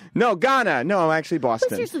 No, Ghana. No, actually Boston.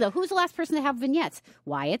 But seriously, though, who's the last person to have vignettes?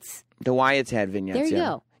 Wyatts. The Wyatts had vignettes. There you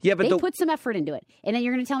go. Yeah, but they put some effort into it. And then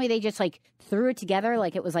you're going to tell me they just, like, threw it together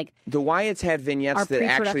like it was like... The Wyatts had vignettes that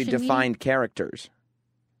actually defined characters.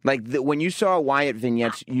 Like, when you saw Wyatt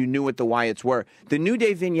vignettes, you knew what the Wyatts were. The New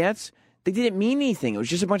Day vignettes, they didn't mean anything. It was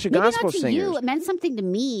just a bunch of gospel singers. You. It meant something to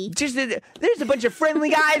me. Just there's a bunch of friendly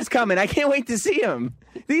guys coming. I can't wait to see them.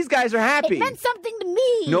 These guys are happy. It meant something to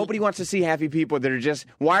me. Nobody wants to see happy people that are just,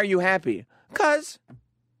 why are you happy? 'Cause.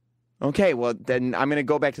 Okay, well, then I'm going to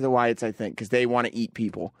go back to the Wyatts, I think, because they want to eat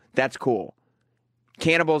people. That's cool.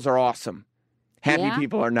 Cannibals are awesome. Happy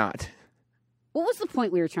people are not. What was the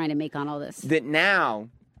point we were trying to make on all this? That now...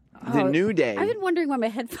 The New Day. I've been wondering why my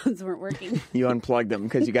headphones weren't working. You unplugged them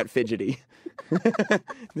because you got fidgety. The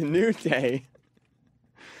New Day.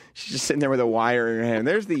 She's just sitting there with a wire in her hand.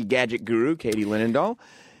 There's the gadget guru, Katie Linendahl.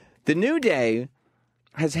 The New Day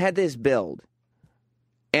has had this build.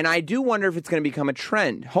 And I do wonder if it's going to become a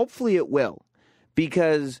trend. Hopefully it will.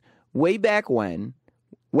 Because way back when,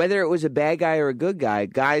 whether it was a bad guy or a good guy,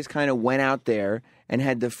 guys kind of went out there and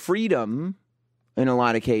had the freedom... in a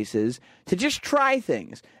lot of cases, to just try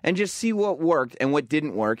things and just see what worked and what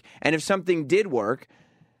didn't work. And if something did work,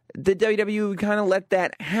 the WWE would kind of let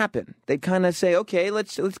that happen. They'd kind of say, okay,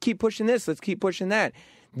 let's keep pushing this, let's keep pushing that.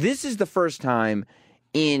 This is the first time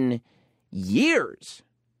in years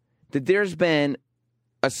that there's been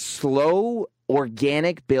a slow,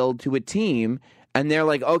 organic build to a team, and they're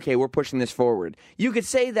like, okay, we're pushing this forward. You could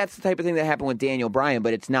say that's the type of thing that happened with Daniel Bryan,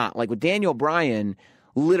 but it's not. Like with Daniel Bryan,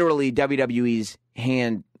 literally WWE's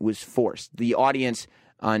hand was forced. The audience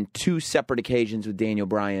on 2 separate occasions with Daniel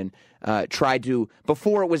Bryan tried to,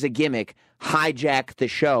 before it was a gimmick, hijack the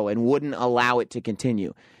show and wouldn't allow it to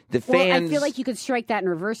continue. The fans... Well, I feel like you could strike that and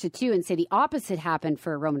reverse it too and say the opposite happened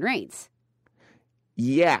for Roman Reigns.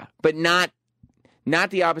 Yeah, but not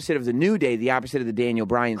the opposite of the New Day, the opposite of the Daniel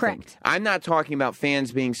Bryan thing. I'm not talking about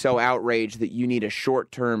fans being so outraged that you need a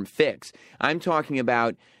short-term fix. I'm talking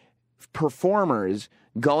about performers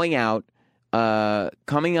going out,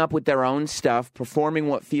 coming up with their own stuff, performing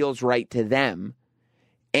what feels right to them,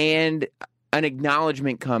 and an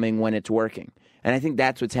acknowledgement coming when it's working. And I think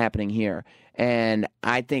that's what's happening here. And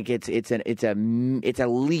I think it's a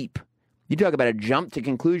leap. You talk about a jump to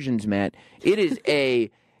conclusions, Matt. It is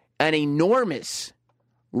an enormous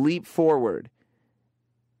leap forward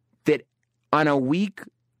that on a week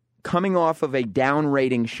coming off of a down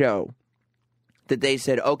rating show that they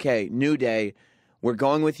said, okay, New Day, we're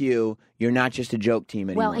going with you. You're not just a joke team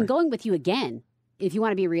anymore. Well, and going with you again, if you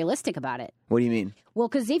want to be realistic about it. What do you mean? Well,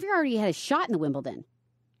 because Xavier already had a shot in the Wimbledon.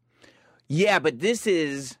 Yeah, but this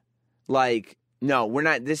is like, no, we're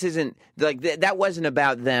not, this isn't, like, that wasn't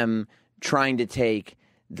about them trying to take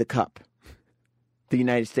the cup. The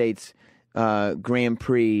United States Grand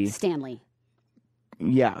Prix. Stanley.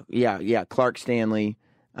 Yeah. Clark Stanley.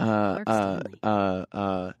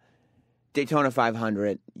 Daytona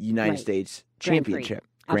 500, United States Championship,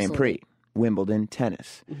 Grand Prix, Wimbledon,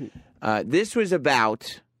 tennis. Mm-hmm. This was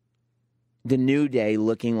about the New Day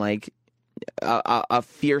looking like a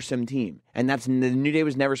fearsome team. And the New Day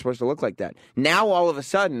was never supposed to look like that. Now, all of a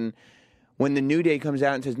sudden, when the New Day comes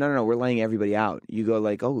out and says, no, we're laying everybody out, you go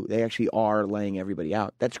like, oh, they actually are laying everybody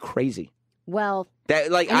out. That's crazy. Well, I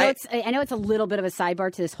know it's a little bit of a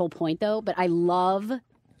sidebar to this whole point, though, but I love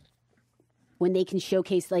when they can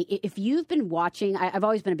showcase, like, if you've been watching, I've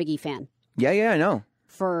always been a Big E fan. Yeah, I know.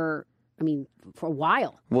 For a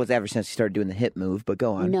while. Well, it's ever since he started doing the hip move, but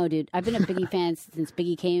go on. No, dude, I've been a Big E fan since Big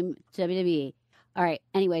E came to WWE. All right,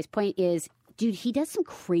 anyways, point is, dude, he does some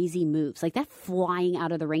crazy moves, like that flying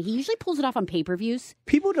out of the ring. He usually pulls it off on pay-per-views.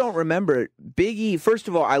 People don't remember Big E. First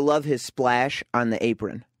of all, I love his splash on the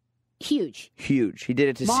apron. Huge. He did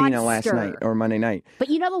it to Cena last night or Monday night. But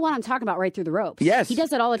you know the one I'm talking about, right through the ropes. Yes. He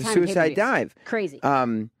does it all the time. Suicide dive. Crazy.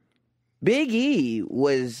 Big E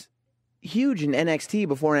was huge in NXT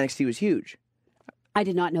before NXT was huge. I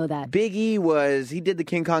did not know that. Big E he did the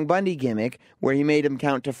King Kong Bundy gimmick where he made him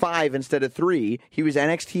count to 5 instead of 3. He was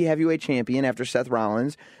NXT heavyweight champion after Seth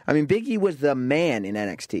Rollins. I mean, Big E was the man in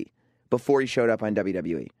NXT before he showed up on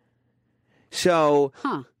WWE. So,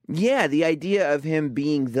 yeah, the idea of him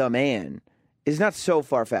being the man is not so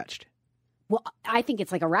far-fetched. Well, I think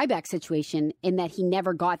it's like a Ryback situation in that he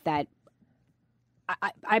never got that.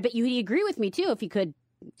 I bet you'd agree with me, too, if he could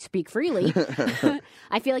speak freely.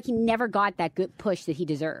 I feel like he never got that good push that he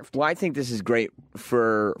deserved. Well, I think this is great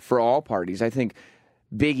for all parties. I think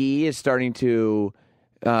Big E is starting to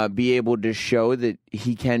be able to show that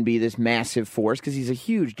he can be this massive force because he's a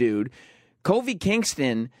huge dude. Kofi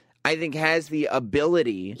Kingston, I think, has the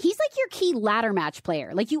ability. He's like your key ladder match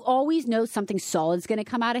player. Like, you always know something solid's going to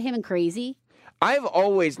come out of him and crazy. I've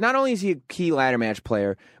always, not only is he a key ladder match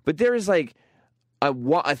player, but there is like a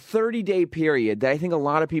 30-day period that I think a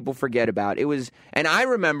lot of people forget about. It was, and I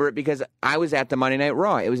remember it because I was at the Monday Night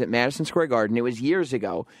Raw. It was at Madison Square Garden. It was years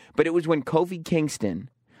ago, but it was when Kofi Kingston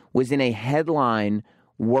was in a headline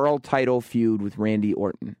world title feud with Randy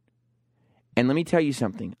Orton. And let me tell you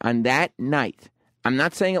something. On that night, I'm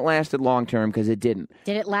not saying it lasted long term because it didn't.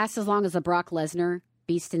 Did it last as long as the Brock Lesnar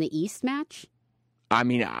Beast in the East match? I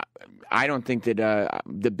mean, I don't think that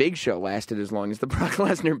the Big Show lasted as long as the Brock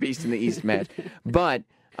Lesnar Beast in the East match. But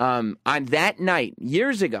on that night,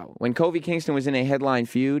 years ago, when Kofi Kingston was in a headline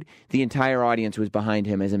feud, the entire audience was behind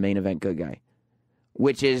him as a main event good guy,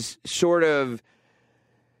 which is sort of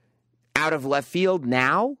out of left field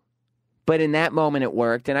now. But in that moment, it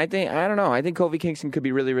worked. And I think Kofi Kingston could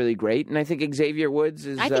be really, really great. And I think Xavier Woods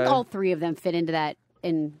is... I think all three of them fit into that,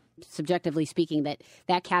 and subjectively speaking,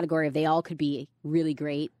 that category of they all could be really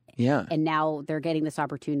great. Yeah. And now they're getting this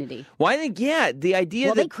opportunity. Well, I think, the idea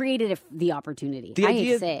that... Well, they created the opportunity. I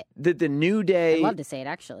hate to say it. That the New Day... I love to say it,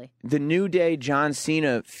 actually. The New Day John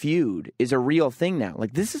Cena feud is a real thing now.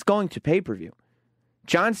 Like, this is going to pay-per-view.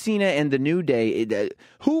 John Cena and the New Day...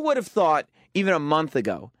 who would have thought, even a month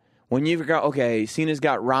ago... When you've got, okay, Cena's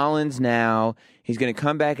got Rollins now. He's going to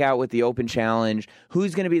come back out with the open challenge.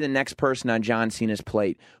 Who's going to be the next person on John Cena's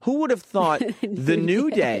plate? Who would have thought the New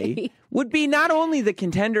Day would be not only the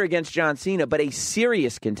contender against John Cena, but a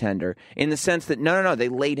serious contender in the sense that, no, they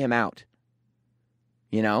laid him out.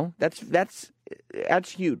 You know? That's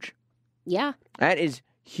huge. Yeah. That is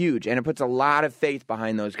huge. And it puts a lot of faith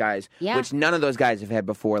behind those guys, which none of those guys have had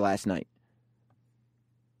before last night.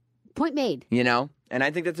 Point made. You know? And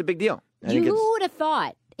I think that's a big deal. Who would have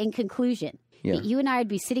thought, in conclusion, that you and I would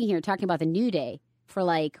be sitting here talking about the New Day for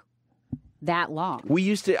like that long? We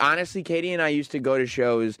used to, honestly, Katie and I used to go to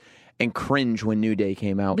shows and cringe when New Day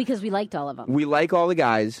came out. Because we liked all of them. We like all the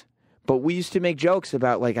guys, but we used to make jokes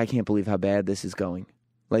about, like, I can't believe how bad this is going.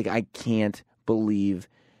 Like, I can't believe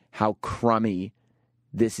how crummy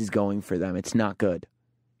this is going for them. It's not good.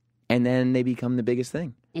 And then they become the biggest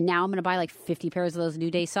thing. And now I'm going to buy like 50 pairs of those New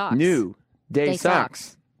Day socks. New Day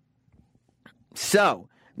socks. So,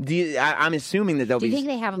 I'm assuming that they'll be... Do you think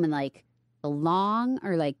they have them in like a long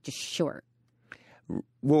or like just short?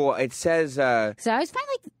 Well, it says... so I always find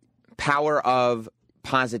like... Power of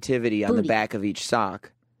positivity on the back of each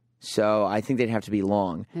sock. So I think they'd have to be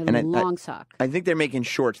long. Long sock. I think they're making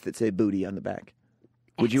shorts that say booty on the back.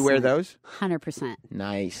 Would you wear those? 100%.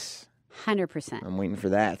 Nice. 100%. I'm waiting for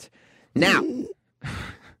that. Now...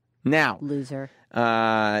 Loser.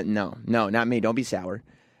 No, not me. Don't be sour.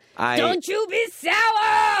 Don't you be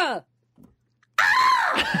sour!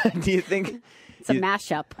 Do you think... It's a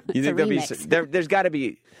mashup. You think a remix. There's got to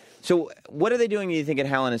be... So what are they doing, do you think, at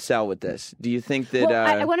Hell in a Cell with this? Do you think that...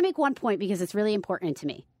 Well, I want to make one point because it's really important to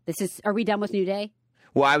me. Are we done with New Day?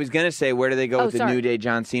 Well, I was going to say, where do they go with the New Day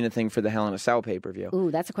John Cena thing for the Hell in a Cell pay-per-view?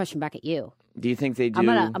 Ooh, that's a question back at you. Do you think they do...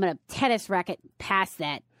 I'm gonna tennis racket past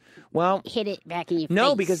that. Well, hit it back in your face.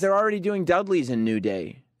 No, because they're already doing Dudley's in New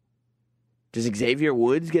Day. Does Xavier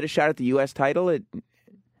Woods get a shot at the U.S. title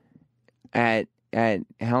at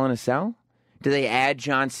Hell in a Cell? Do they add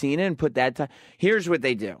John Cena and put that? Here's what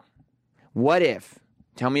they do. What if?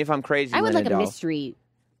 Tell me if I'm crazy. I would like a mystery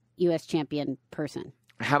U.S. champion person.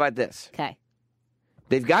 How about this? Okay.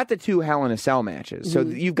 They've got the 2 Hell in a Cell matches, so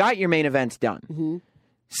you've got your main events done. Mm-hmm.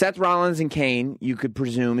 Seth Rollins and Kane, you could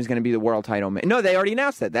presume, is going to be the world title match. No, they already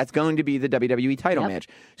announced that. That's going to be the WWE title match.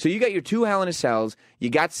 So you got your 2 Hell in a Cells. You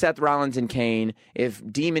got Seth Rollins and Kane. If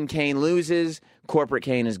Demon Kane loses, Corporate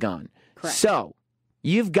Kane is gone. Correct. So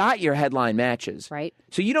you've got your headline matches. Right.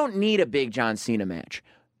 So you don't need a big John Cena match.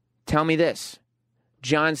 Tell me this.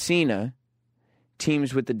 John Cena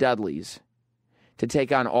teams with the Dudleys to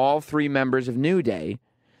take on all 3 members of New Day.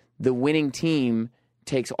 The winning team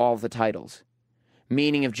takes all of the titles.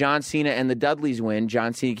 Meaning if John Cena and the Dudleys win,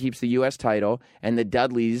 John Cena keeps the U.S. title, and the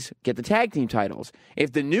Dudleys get the tag team titles.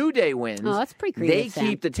 If the New Day wins, that's pretty creative, they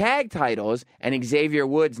keep the tag titles, and Xavier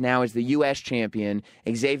Woods now is the U.S. champion.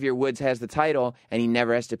 Xavier Woods has the title, and he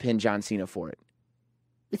never has to pin John Cena for it.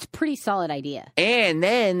 It's a pretty solid idea. And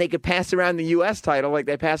then they could pass around the U.S. title like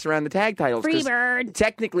they pass around the tag titles. Freebird.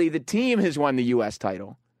 Technically, the team has won the U.S.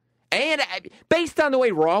 title. And based on the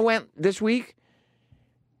way Raw went this week,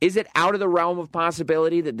 is it out of the realm of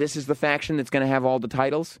possibility that this is the faction that's going to have all the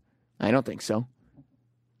titles? I don't think so.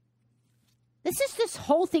 This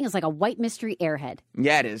whole thing is like a white mystery airhead.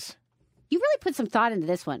 Yeah, it is. You really put some thought into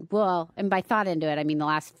this one. Well, and by thought into it, I mean the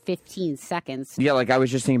last 15 seconds. Yeah, like I was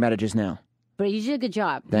just thinking about it just now. But you did a good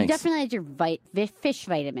job. Thanks. You definitely had your fish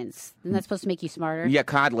vitamins. Isn't that supposed to make you smarter? Yeah,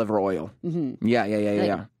 cod liver oil. Mm-hmm. Yeah. Like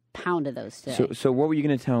a pound of those today. So what were you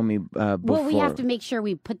going to tell me before? Well, we have to make sure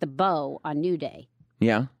we put the bow on New Day.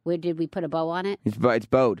 Yeah. Where did we put a bow on it? It's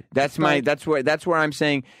bowed. That's where I'm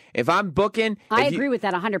saying if I'm booking. I agree with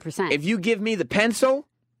that 100%. If you give me the pencil,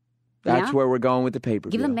 that's where we're going with the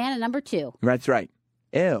pay-per-view. Give the man a number 2. That's right.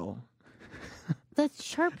 Ew. The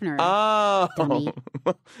sharpener. Oh. Dummy.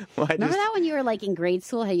 Remember that when you were like in grade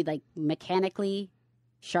school, how you like mechanically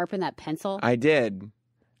sharpen that pencil? I did.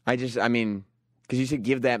 Because you said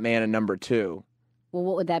give that man a number 2. Well,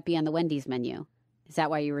 what would that be on the Wendy's menu? Is that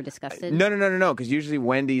why you were disgusted? No. Because usually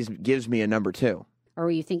Wendy's gives me a number 2. Or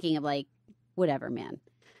were you thinking of like, whatever, man?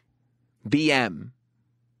 BM.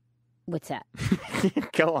 What's that?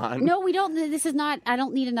 Go on. No, we don't. This is not. I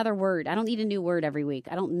don't need another word. I don't need a new word every week.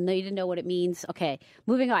 I don't need to know what it means. Okay,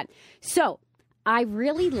 moving on. So, I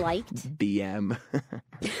really liked BM.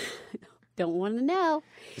 Don't want to know.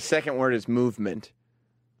 The second word is movement.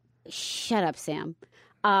 Shut up, Sam.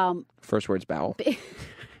 First word's bowel.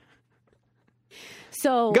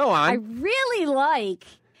 So go on. I really like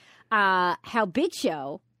how Big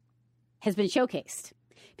Show has been showcased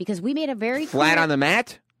because we made a very flat on the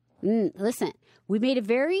mat. Listen, we made a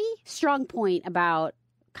very strong point about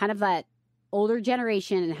kind of that older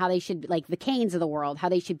generation and how they should, like the Canes of the world, how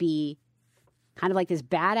they should be kind of like this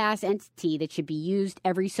badass entity that should be used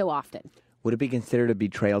every so often. Would it be considered a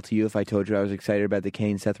betrayal to you if I told you I was excited about the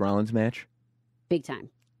Kane-Seth Rollins match? Big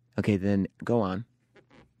time. Okay, then go on.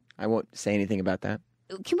 I won't say anything about that.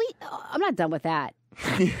 Can we? I'm not done with that.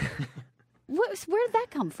 Where did that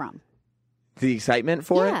come from? The excitement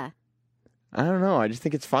for it? Yeah. I don't know. I just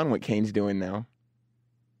think it's fun what Kane's doing now.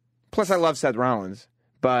 Plus, I love Seth Rollins.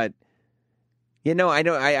 But, I don't.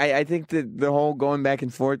 I think that the whole going back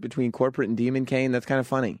and forth between corporate and Demon Kane, that's kind of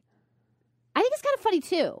funny. I think it's kind of funny,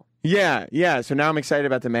 too. Yeah. So now I'm excited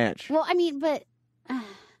about the match. Well, I mean, but...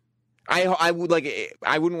 I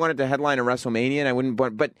wouldn't want it to headline a WrestleMania, and I wouldn't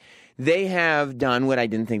want... But they have done what I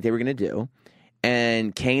didn't think they were going to do.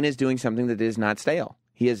 And Kane is doing something that is not stale.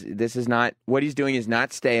 What he's doing is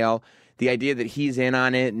not stale. The idea that he's in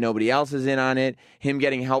on it, nobody else is in on it, him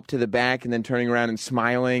getting help to the back and then turning around and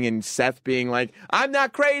smiling, and Seth being like, I'm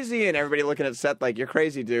not crazy, and everybody looking at Seth like, you're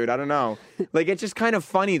crazy, dude, I don't know. Like, it's just kind of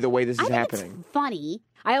funny the way this is happening. It's funny.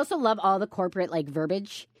 I also love all the corporate,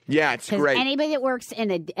 verbiage. Yeah, it's great. Anybody that works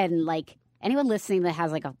anyone listening that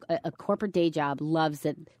has, a corporate day job loves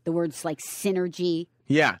that the words, synergy.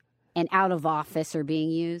 Yeah. And out of office are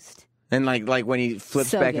being used. And, when he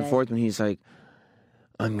flips back and forth, when he's like,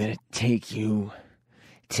 I'm going to take you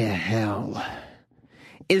to hell,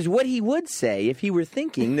 is what he would say if he were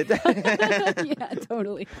thinking that. Yeah,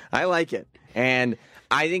 totally. I like it. And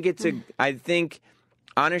I think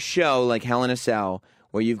on a show like Hell in a Cell,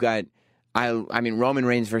 where you've got, Roman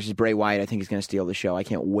Reigns versus Bray Wyatt, I think is going to steal the show. I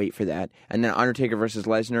can't wait for that. And then Undertaker versus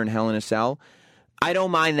Lesnar in Hell in a Cell. I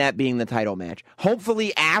don't mind that being the title match.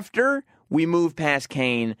 Hopefully after we move past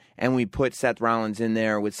Kane and we put Seth Rollins in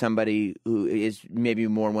there with somebody who is maybe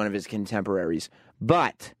more one of his contemporaries.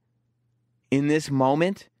 But in this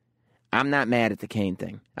moment, I'm not mad at the Kane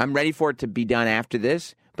thing. I'm ready for it to be done after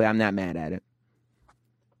this, but I'm not mad at it.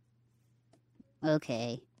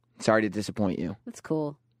 Okay. Sorry to disappoint you. That's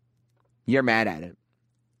cool. You're mad at it.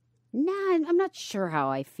 Nah, I'm not sure how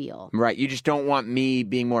I feel. Right. You just don't want me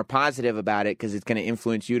being more positive about it because it's going to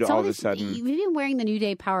influence you to all of a sudden. You've been wearing the New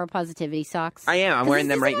Day Power Positivity socks. I am. I'm wearing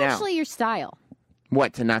them right now. This is actually your style.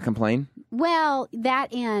 What, to not complain? Well,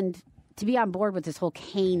 that and to be on board with this whole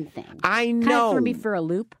Kane thing. I know. Kind of threw me for a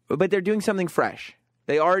loop. But they're doing something fresh.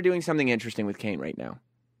 They are doing something interesting with Kane right now.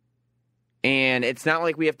 And it's not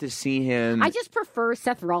like we have to see him. I just prefer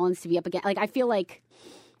Seth Rollins to be up again. I feel like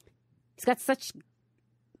he's got such...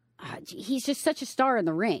 he's just such a star in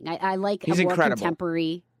the ring. I like he's a more incredible.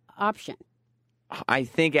 Contemporary option. I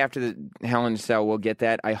think after the Hell in a Cell, we'll get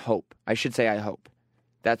that. I hope. I should say I hope.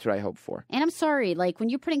 That's what I hope for. And I'm sorry, like when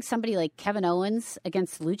you're putting somebody like Kevin Owens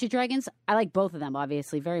against Lucha Dragons, I like both of them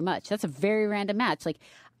obviously very much. That's a very random match. Like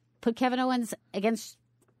put Kevin Owens against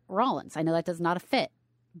Rollins. I know that does not a fit,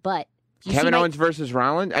 but Kevin Owens versus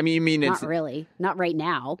Rollins? I mean, you mean it's not really, not right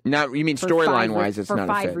now. Not you mean storyline wise, it's for not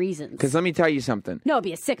a fit. 5 reasons. Because let me tell you something. No, it'd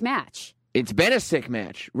be a sick match. It's been a sick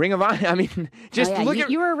match. Ring of Honor. I mean, just look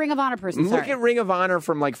at you were a Ring of Honor person. Look at Ring of Honor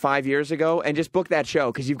from like 5 years ago, and just book that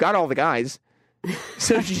show because you've got all the guys.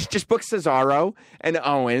 So just book Cesaro and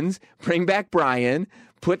Owens, bring back Bryan,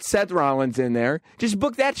 put Seth Rollins in there. Just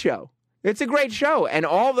book that show. It's a great show. And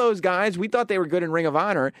all those guys, we thought they were good in Ring of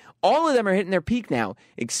Honor. All of them are hitting their peak now,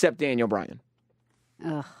 except Daniel Bryan.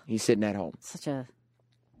 Ugh, he's sitting at home. Such a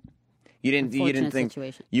you didn't think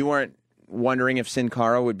situation. You weren't wondering if Sin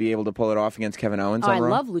Cara would be able to pull it off against Kevin Owens. I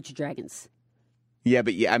love Lucha Dragons. Yeah,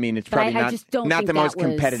 but I mean, it's probably not the most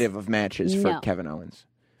competitive of matches for Kevin Owens.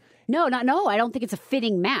 No, I don't think it's a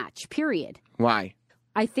fitting match, period. Why?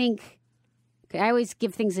 I think, I always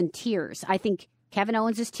give things in tiers. I think Kevin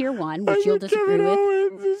Owens is tier 1, which you'll disagree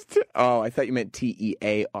with. I thought you meant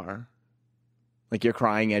TEAR. Like you're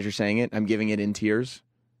crying as you're saying it. I'm giving it in tears.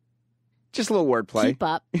 Just a little wordplay. Keep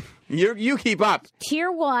up. You keep up. Tier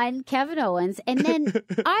 1, Kevin Owens. And then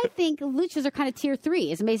I think Luchas are kind of tier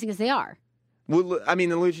 3, as amazing as they are. Well, I mean,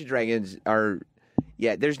 the Lucha Dragons are,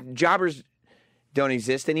 there's jobbers don't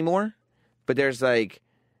exist anymore, but there's like,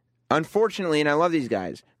 unfortunately, and I love these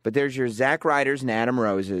guys, but there's your Zack Ryders and Adam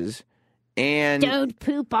Roses, and don't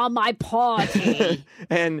poop on my party.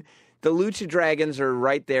 And the Lucha Dragons are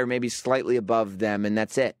right there, maybe slightly above them, and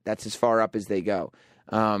that's it. That's as far up as they go.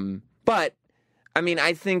 But I mean,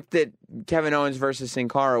 I think that Kevin Owens versus Sin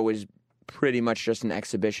Cara was pretty much just an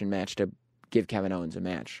exhibition match to give Kevin Owens a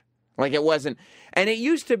match. Like it wasn't, and it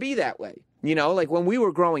used to be that way. You know, like when we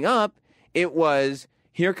were growing up, it was,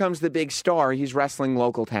 here comes the big star, he's wrestling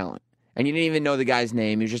local talent. And you didn't even know the guy's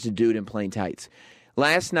name, he was just a dude in plain tights.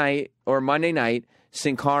 Last night, or Monday night,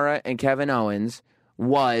 Sin Cara and Kevin Owens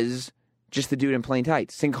was just the dude in plain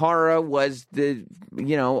tights. Sin Cara was the,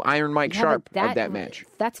 Iron Mike Sharp of that match.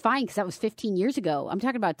 That's fine, because that was 15 years ago. I'm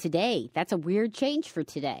talking about today. That's a weird change for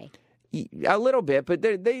today. A little bit, but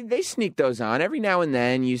they sneak those on. Every now and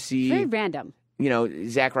then you see... Very random.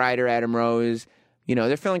 Zack Ryder, Adam Rose...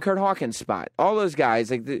 they're filling Kurt Hawkins' spot. All those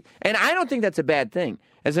guys, and I don't think that's a bad thing.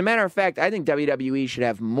 As a matter of fact, I think WWE should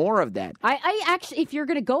have more of that. I actually, if you're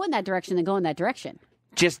going to go in that direction, then go in that direction.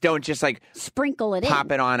 Just don't sprinkle it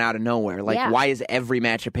pop it on out of nowhere. Why is every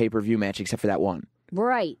match a pay-per-view match except for that one?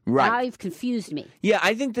 Right. Now you've confused me. Yeah,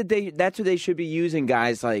 I think that's what they should be using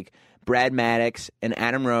guys like Brad Maddox and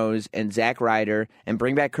Adam Rose and Zack Ryder and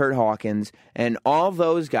bring back Kurt Hawkins and all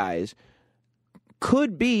those guys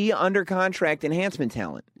could be under contract enhancement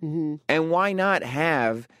talent. Mm-hmm. And why not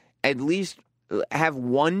have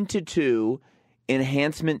 1 to 2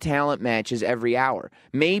 enhancement talent matches every hour?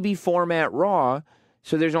 Maybe format Raw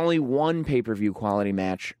so there's only 1 pay-per-view quality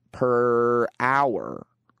match per hour.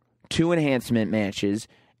 2 enhancement matches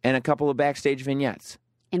and a couple of backstage vignettes.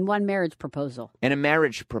 And 1 marriage proposal. And a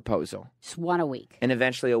marriage proposal. Just 1 a week. And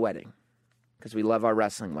eventually a wedding. Because we love our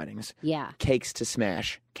wrestling weddings. Yeah. Cakes to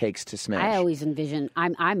smash. Cakes to smash. I always envision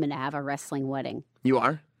I'm going to have a wrestling wedding. You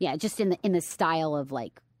are? Yeah, just in the style of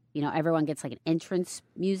everyone gets like an entrance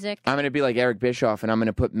music. I'm going to be like Eric Bischoff, and I'm going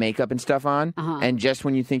to put makeup and stuff on. Uh-huh. And just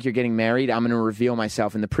when you think you're getting married, I'm going to reveal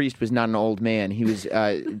myself. And the priest was not an old man. He was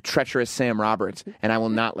treacherous Sam Roberts. And I will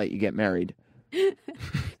not let you get married.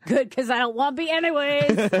 Good, because I don't want to be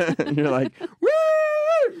anyways. And you're like,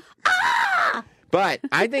 woo! Ah! But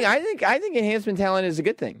I think enhancement talent is a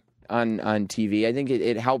good thing on TV. I think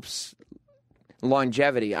it helps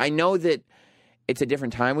longevity. I know that it's a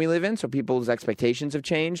different time we live in, so people's expectations have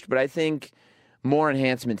changed, but I think more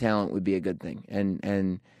enhancement talent would be a good thing.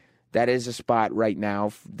 And that is a spot right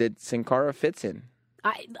now that Sin Cara fits in.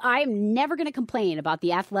 I'm never going to complain about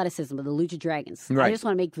the athleticism of the Lucha Dragons. Right. I just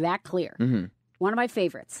want to make that clear. Mm-hmm. One of my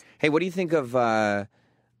favorites. Hey, what do you think of Dolph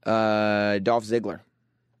Ziggler?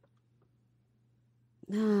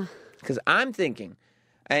 Because I'm thinking,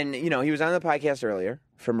 and he was on the podcast earlier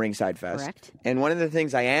from Ringside Fest. Correct. And one of the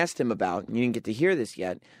things I asked him about, and you didn't get to hear this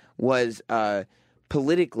yet, was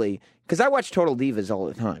politically, because I watch Total Divas all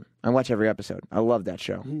the time. I watch every episode. I love that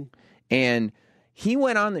show. Mm-hmm. And he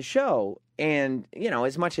went on the show, and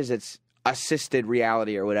as much as it's assisted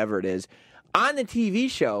reality or whatever it is, on the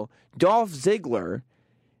TV show, Dolph Ziggler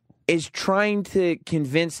is trying to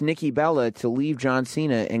convince Nikki Bella to leave John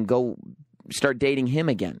Cena and go start dating him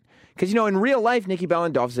again. Because, in real life, Nikki Bella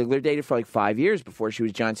and Dolph Ziggler dated for 5 years before she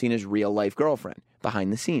was John Cena's real-life girlfriend,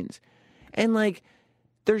 behind the scenes. And,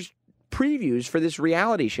 there's previews for this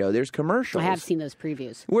reality show. There's commercials. I have seen those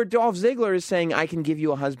previews. Where Dolph Ziggler is saying, I can give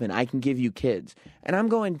you a husband, I can give you kids. And I'm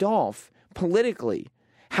going, Dolph, politically,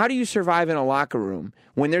 how do you survive in a locker room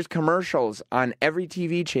when there's commercials on every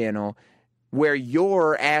TV channel where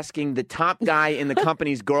you're asking the top guy in the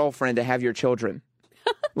company's girlfriend to have your children?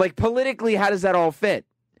 Like, politically, how does that all fit?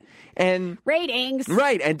 And ratings.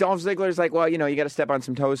 Right. And Dolph Ziggler's like, well, you know, you got to step on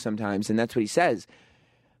some toes sometimes. And that's what he says.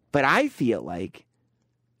 But I feel like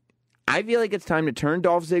it's time to turn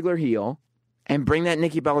Dolph Ziggler heel and bring that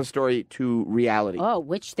Nikki Bella story to reality. Oh,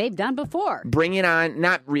 which they've done before. Bring it on,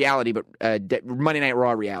 not reality, but Monday Night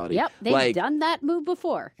Raw reality. Yep, they've done that move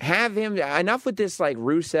before. Have him, enough with this, like,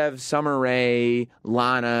 Rusev, Summer Rae,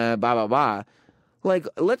 Lana, blah, blah, blah. Like,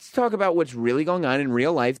 let's talk about what's really going on in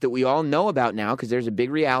real life that we all know about now, because there's a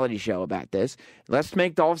big reality show about this. Let's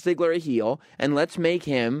make Dolph Ziggler a heel, and let's make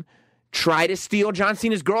him try to steal John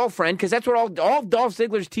Cena's girlfriend, because that's what all Dolph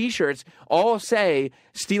Ziggler's T-shirts all say,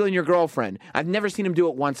 stealing your girlfriend. I've never seen him do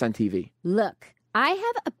it once on TV. Look, I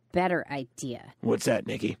have a better idea. What's that,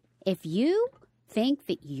 Nikki? If you think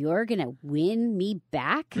that you're going to win me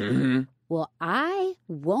back, well, I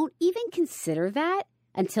won't even consider that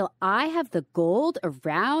until I have the gold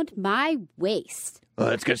around my waist. Oh,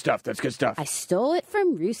 that's good stuff. That's good stuff. I stole it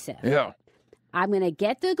from Rusev. Yeah. I'm going to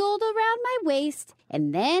get the gold around my waist,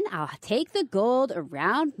 and then I'll take the gold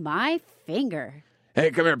around my finger.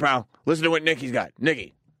 Hey, come here, pal. Listen to what Nikki's got.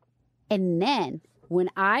 Nikki. And then, when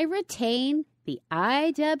I retain the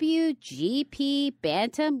IWGP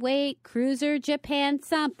Bantamweight Cruiser Japan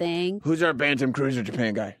something... Who's our Bantam Cruiser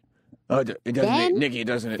Japan guy? Oh, it doesn't then Nikki,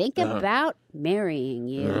 doesn't it? Think about marrying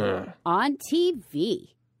you on TV.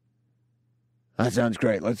 That sounds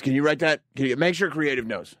great. Can you write that? Make sure Creative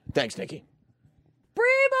knows. Thanks, Nikki.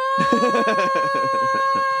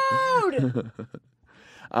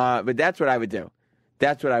 But that's what I would do.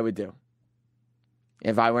 That's what I would do.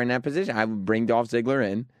 If I were in that position, I would bring Dolph Ziggler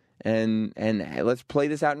in and let's play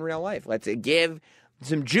this out in real life. Let's give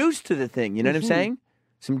some juice to the thing. You know what I'm saying?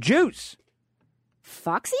 Some juice.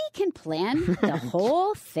 Foxy can plan the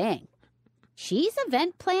whole thing. She's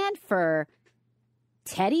event planned for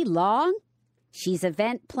Teddy Long. She's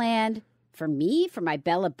event planned for me, for my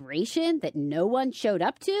Bellabration that no one showed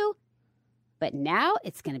up to. But now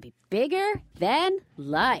it's going to be bigger than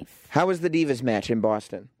life. How was the Divas match in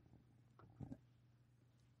Boston?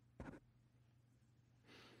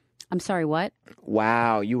 I'm sorry, what?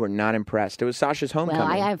 Wow, you were not impressed. It was Sasha's homecoming.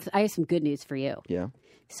 Well, I have some good news for you. Yeah.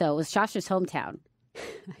 So it was Sasha's hometown.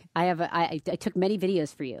 I took many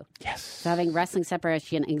videos for you. Yes. So having wrestling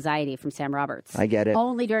separation anxiety from Sam Roberts. I get it.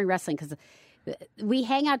 Only during wrestling, because we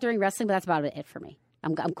hang out during wrestling, but that's about it for me.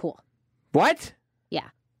 I'm cool. What? Yeah.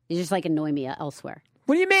 You just like annoy me elsewhere.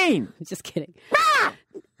 What do you mean? Just kidding.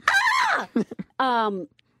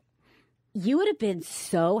 You would have been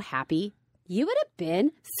so happy. You would have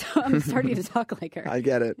been so... I'm starting to talk like her. I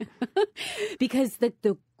get it. Because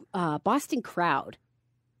the Boston crowd...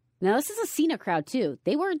 Now, this is a Cena crowd, too.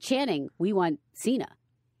 They weren't chanting, "We want Cena."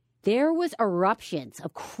 There was eruptions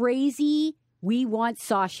of crazy, "We want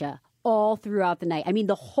Sasha," all throughout the night. I mean,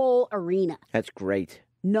 the whole arena. That's great.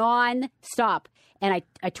 Non-stop. And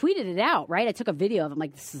I tweeted it out, right? I took a video of it. I'm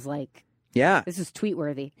like, this is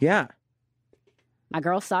tweet-worthy. Yeah. My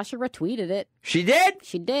girl Sasha retweeted it. She did?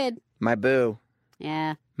 She did. My boo.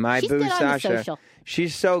 Yeah. My She's boo, good on Sasha. the social.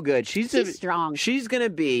 She's so good. She's strong. She's going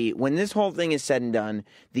to be, when this whole thing is said and done,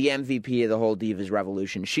 the MVP of the whole Divas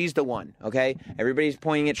revolution. She's the one, okay? Everybody's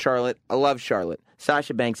pointing at Charlotte. I love Charlotte.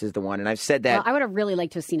 Sasha Banks is the one, and I've said that. Well, I would have really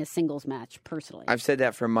liked to have seen a singles match, personally. I've said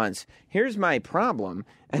that for months. Here's my problem,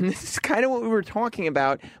 and this is kind of what we were talking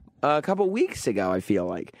about a couple weeks ago, I feel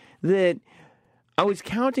like, that I was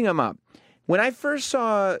counting them up. When I first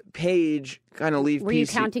saw Paige kind of leave Were you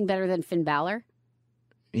counting better than Finn Balor?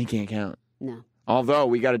 He can't count. No. Although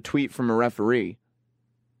we got a tweet from a referee.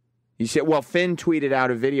 You said, well, Finn tweeted out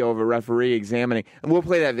a video of a referee examining, and we'll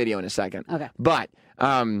play that video in a second. Okay. But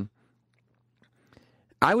I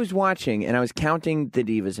was watching and I was counting the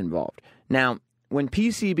divas involved. Now, when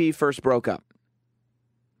PCB first broke up,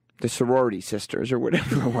 the sorority sisters or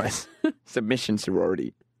whatever it was, submission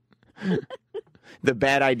sorority, the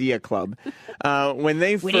Bad Idea Club, when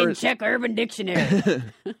they We didn't check Urban Dictionary.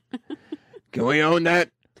 Can we own that?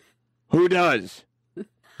 Who does?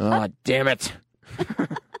 Oh, damn it.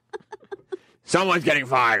 Someone's getting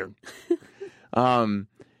fired. But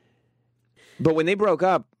when they broke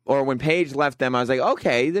up, or when Paige left them, I was like,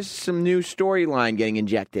 okay, this is some new storyline getting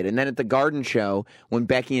injected. And then at the Garden Show, when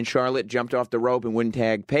Becky and Charlotte jumped off the rope and wouldn't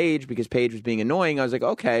tag Paige because Paige was being annoying, I was like,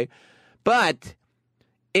 okay. But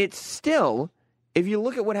it's still, if you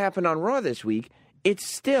look at what happened on Raw this week, it's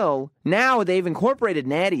still, now they've incorporated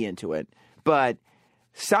Natty into it, but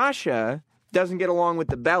Sasha doesn't get along with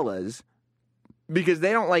the Bellas because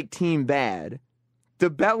they don't like Team Bad. The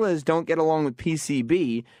Bellas don't get along with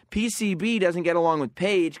PCB. PCB doesn't get along with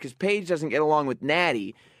Paige because Paige doesn't get along with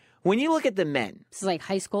Natty. When you look at the men, This is like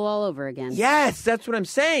high school all over again. yes, that's what I'm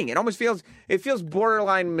saying. It almost feels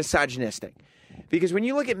borderline misogynistic. Because when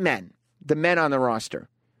you look at men, the men on the roster,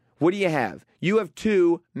 what do you have? You have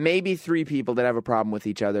 2, maybe 3 people that have a problem with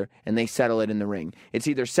each other, and they settle it in the ring. It's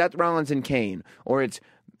either Seth Rollins and Kane, or it's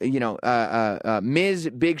Miz,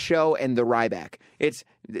 Big Show, and the Ryback. It's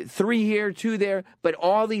 3 here, 2 there, but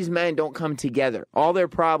all these men don't come together. All their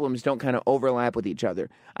problems don't kind of overlap with each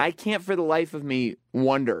other. I can't for the life of me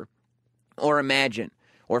wonder or imagine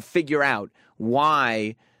or figure out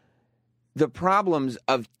why the problems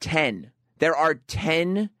of 10, there are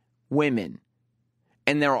 10 women,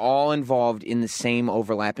 and they're all involved in the same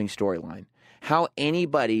overlapping storyline. How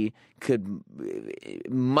anybody could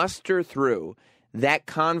muster through that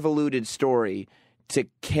convoluted story to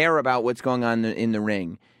care about what's going on in the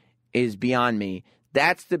ring is beyond me.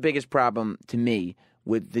 That's the biggest problem to me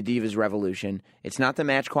with the Divas Revolution. It's not the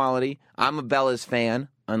match quality. I'm a Bellas fan,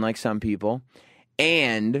 unlike some people.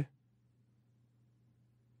 And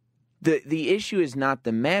the issue is not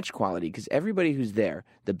the match quality, because everybody who's there,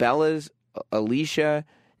 the Bellas, Alicia,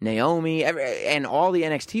 Naomi, and all the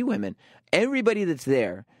NXT women, everybody that's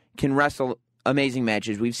there can wrestle amazing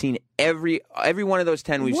matches. We've seen every one of those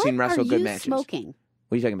 10 we've seen wrestle good matches. What are you smoking?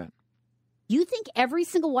 What are you talking about? You think every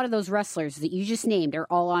single one of those wrestlers that you just named are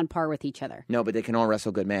all on par with each other? No, but they can all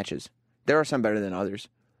wrestle good matches. There are some better than others.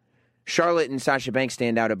 Charlotte and Sasha Banks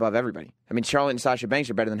stand out above everybody. I mean, Charlotte and Sasha Banks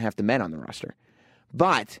are better than half the men on the roster.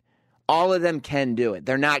 But all of them can do it.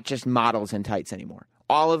 They're not just models in tights anymore.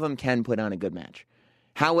 All of them can put on a good match.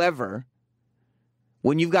 However,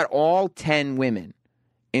 when you've got all 10 women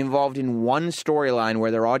involved in one storyline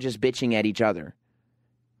where they're all just bitching at each other,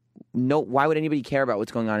 why would anybody care about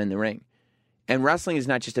what's going on in the ring? And wrestling is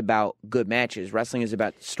not just about good matches. Wrestling is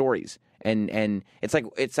about stories. And it's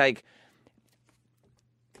like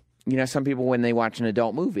some people, when they watch an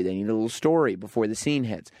adult movie, they need a little story before the scene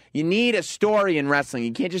hits. You need a story in wrestling.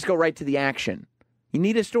 You can't just go right to the action. You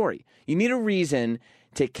need a story. You need a reason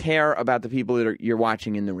to care about the people that you're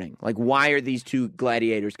watching in the ring. Like, why are these 2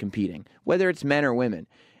 gladiators competing? Whether it's men or women.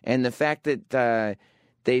 And the fact that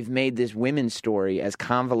they've made this women's story as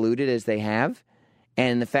convoluted as they have,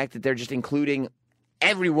 and the fact that they're just including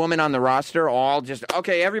every woman on the roster, all just,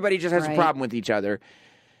 okay, everybody just has a problem with each other.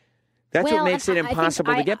 That's what makes it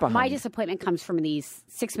impossible to get behind. My disappointment comes from these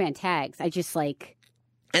 6-man tags. I just and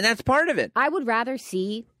that's part of it. I would rather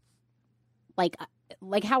see, like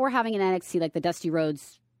how we're having in NXT, like the Dusty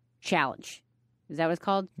Rhodes Challenge. Is that what it's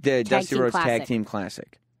called? The Dusty Rhodes Tag Team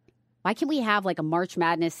Classic. Why can't we have like a March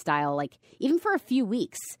Madness style, like even for a few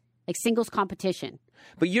weeks, like singles competition?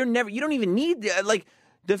 But you don't even need,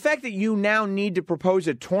 the fact that you now need to propose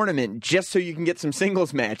a tournament just so you can get some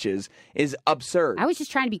singles matches is absurd. I was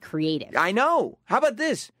just trying to be creative. I know. How about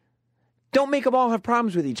this? Don't make them all have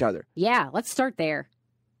problems with each other. Yeah, let's start there.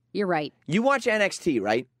 You're right. You watch NXT,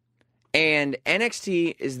 right? And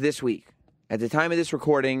NXT is this week. At the time of this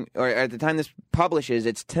recording, or at the time this publishes,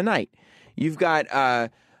 it's tonight. You've got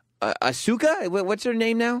Asuka. What's her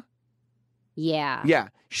name now? Yeah. Yeah.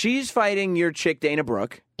 She's fighting your chick, Dana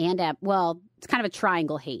Brooke. And, it's kind of a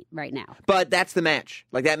triangle hate right now. But that's the match.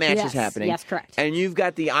 Like, that match is happening. Yes, correct. And you've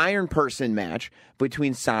got the Iron Person match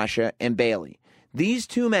between Sasha and Bayley. These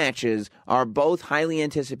 2 matches are both highly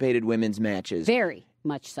anticipated women's matches. Very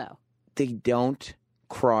much so. They don't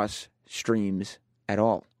cross streams at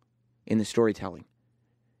all in the storytelling.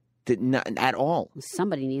 Not at all.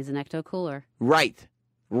 Somebody needs an ecto cooler. Right.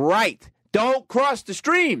 Don't cross the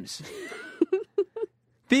streams.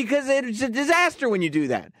 Because it's a disaster when you do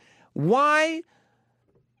that. Why?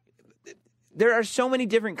 There are so many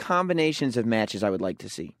different combinations of matches I would like to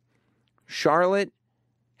see. Charlotte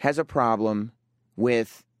has a problem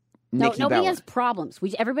with Nikki Bella. Nobody has problems.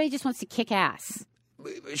 Everybody just wants to kick ass.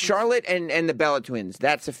 Charlotte and the Bella twins,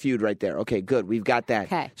 that's a feud right there. Okay, good. We've got that.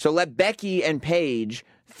 Okay. So let Becky and Paige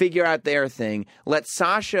figure out their thing. Let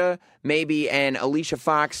Sasha maybe and Alicia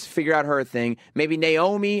Fox figure out her thing. Maybe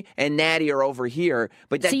Naomi and Natty are over here.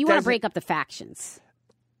 But so you want to break up the factions?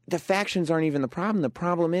 The factions aren't even the problem. The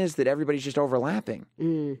problem is that everybody's just overlapping.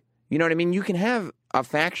 You know what I mean? You can have a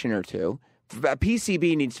faction or 2.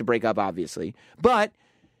 PCB needs to break up, obviously. But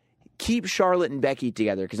keep Charlotte and Becky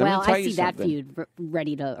together. Because I'm going to tell you something. I see that feud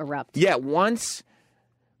ready to erupt. Yeah, once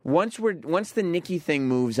the Nikki thing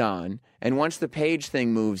moves on, and once the Paige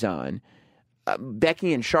thing moves on,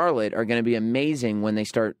 Becky and Charlotte are going to be amazing when they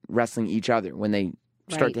start wrestling each other, when they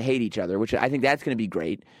start to hate each other, which I think that's going to be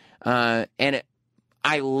great. I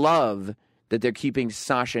love that they're keeping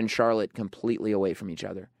Sasha and Charlotte completely away from each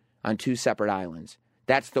other on 2 separate islands.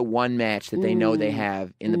 That's the one match that they know they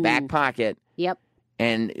have in the back pocket. Yep.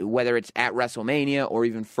 And whether it's at WrestleMania or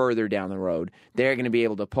even further down the road, they're going to be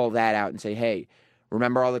able to pull that out and say, hey,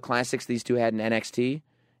 remember all the classics these two had in NXT?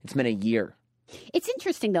 It's been a year. It's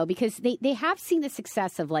interesting, though, because they have seen the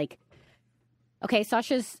success of, like, okay,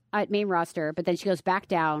 Sasha's at main roster, but then she goes back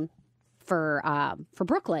down for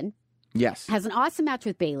Brooklyn. Yes. Has an awesome match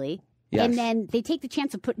with Bayley. Yes. And then they take the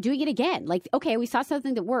chance of doing it again. Like, okay, we saw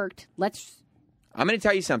something that worked. I'm going to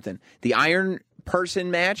tell you something. The Iron Person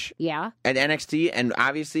match at NXT, and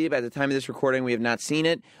obviously by the time of this recording we have not seen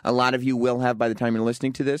it. A lot of you will have by the time you're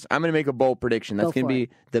listening to this. I'm going to make a bold prediction. That's going to be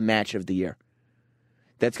the match of the year.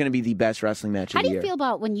 That's going to be the best wrestling match of the year. How do you feel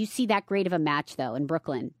about when you see that great of a match, though, in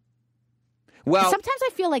Brooklyn? Well, sometimes I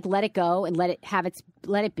feel like let it go and let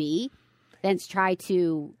it be, then try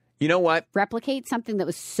to... You know what? Replicate something that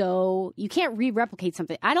was so... You can't re-replicate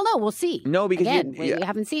something. I don't know. We'll see. No, because you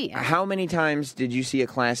haven't seen it. How many times did you see a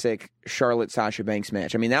classic Charlotte-Sasha Banks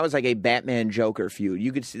match? I mean, that was like a Batman-Joker feud.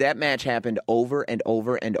 You could see that match happened over and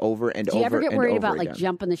over and over and over. Do you ever get worried about again. like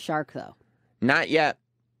jumping the shark, though? Not yet.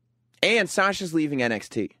 And Sasha's leaving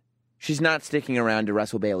NXT. She's not sticking around to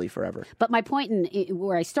wrestle Bayley forever. But my point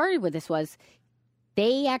where I started with this was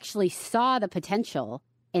they actually saw the potential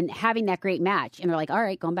in having that great match, and they're like, all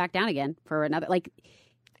right, going back down again for another, like...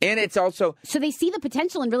 And it's also... So they see the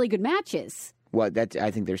potential in really good matches. Well,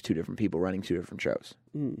 I think there's 2 different people running 2 different shows.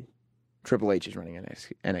 Triple H is running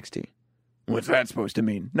NXT. What's that supposed to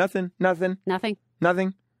mean? Nothing. Nothing?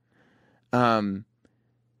 But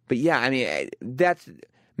yeah, I mean, that's...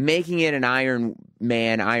 Making it an Iron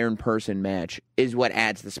Man, Iron Person match is what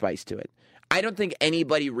adds the spice to it. I don't think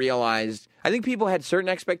anybody realized... I think people had certain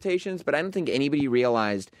expectations, but I don't think anybody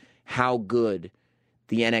realized how good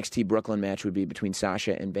the NXT Brooklyn match would be between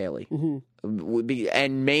Sasha and Bayley.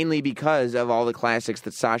 And mainly because of all the classics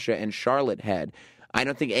that Sasha and Charlotte had. I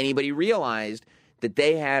don't think anybody realized that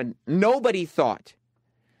they had... Nobody thought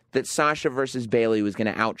that Sasha versus Bayley was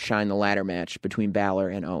going to outshine the ladder match between Balor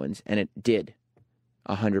and Owens, and it did.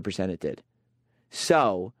 100% it did.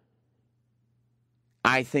 So...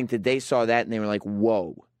 I think that they saw that and they were like,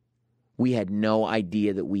 whoa, we had no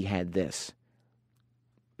idea that we had this.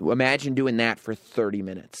 Imagine doing that for 30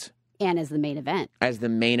 minutes. And as the main event. As the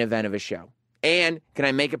main event of a show. And can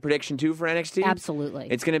I make a prediction, too, for NXT? Absolutely.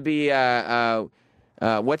 It's going to be,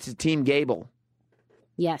 what's his Team Gable?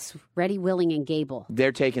 Yes, Reddy, Willing, and Gable.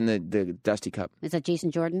 They're taking the Dusty Cup. Is that Jason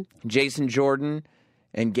Jordan? Jason Jordan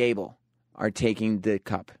and Gable are taking the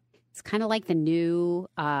cup. It's kind of like the new...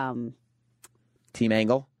 Team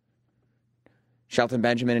Angle, Shelton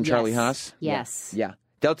Benjamin and Charlie Haas. Yes. Yeah.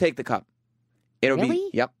 They'll take the cup. It'll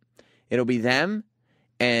really? It'll be them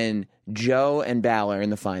and Joe and Balor in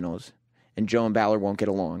the finals. And Joe and Balor won't get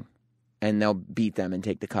along. And they'll beat them and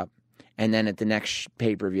take the cup. And then at the next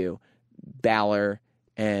pay-per-view, Balor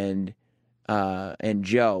and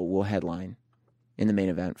Joe will headline in the main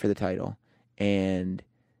event for the title. And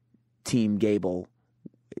Team Gable,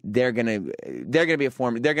 they're gonna be a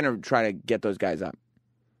form. They're gonna try to get those guys up.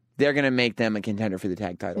 They're gonna make them a contender for the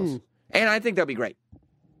tag titles, and I think they'll be great.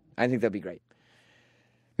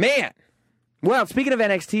 Man, well, speaking of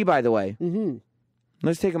NXT, by the way,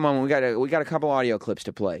 let's take a moment. We got a couple audio clips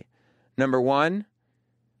to play. Number one,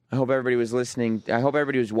 I hope everybody was listening. I hope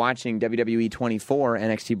everybody was watching WWE 24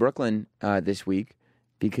 NXT Brooklyn this week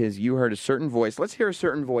because you heard a certain voice. Let's hear a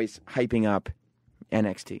certain voice hyping up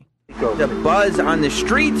NXT. The buzz on the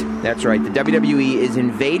street. That's right. The WWE is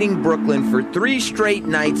invading Brooklyn for 3 straight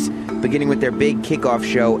nights, beginning with their big kickoff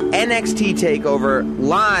show, NXT TakeOver,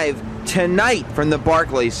 live tonight from the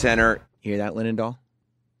Barclays Center. You hear that, Linendahl?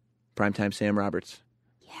 Primetime Sam Roberts.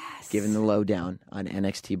 Yes. Giving the lowdown on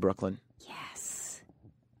NXT Brooklyn. Yes.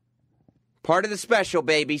 Part of the special,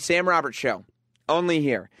 baby. Sam Roberts Show. Only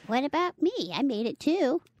here. What about me? I made it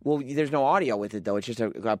too. Well, there's no audio with it, though. It's just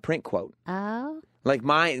a print quote. Oh. Like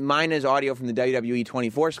mine is audio from the WWE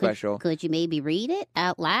 24 special. Could you maybe read it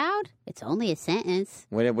out loud? It's only a sentence.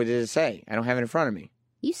 What did it say? I don't have it in front of me.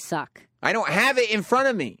 You suck. I don't have it in front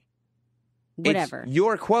of me. Whatever. It's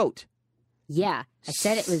your quote. Yeah. I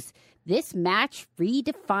said it was, this match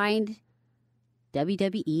redefined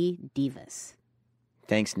WWE divas.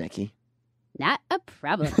 Thanks, Nikki. Not a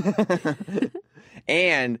problem.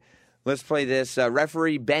 And let's play this.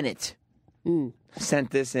 Referee Bennett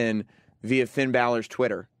sent this in via Finn Balor's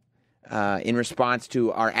Twitter in response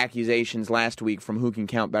to our accusations last week from Who Can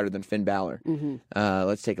Count Better Than Finn Balor.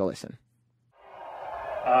 Let's take a listen.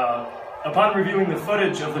 Upon reviewing the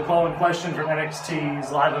footage of the call in question from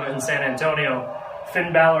NXT's live event in San Antonio,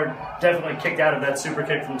 Finn Balor definitely kicked out of that super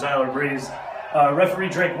kick from Tyler Breeze. Referee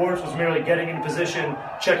Drake Wuerth was merely getting into position,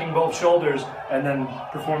 checking both shoulders, and then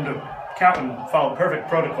performed a count and followed perfect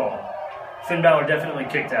protocol. Finn Balor definitely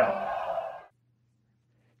kicked out.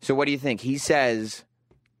 So what do you think? He says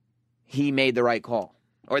he made the right call.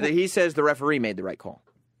 Or that he says the referee made the right call.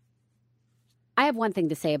 I have one thing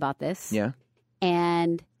to say about this. Yeah.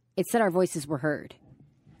 And it's that our voices were heard.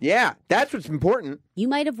 Yeah, that's what's important. You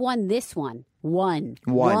might have won this one. One.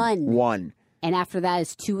 And after that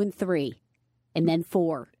is 2 and 3. And then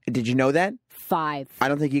 4. Did you know that? 5. I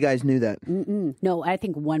don't think you guys knew that. No, I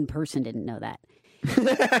think one person didn't know that.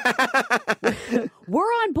 We're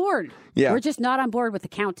on board. Yeah. We're just not on board with the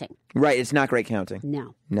counting. Right, it's not great counting.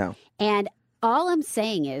 No. And all I'm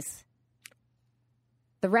saying is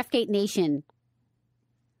the Refgate Nation,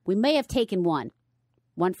 we may have taken one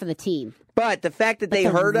for the team. But the fact that they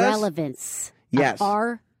heard us. The relevance of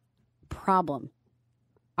our problem,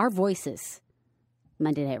 our voices,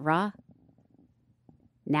 Monday Night Raw,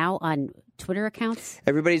 now on Twitter accounts.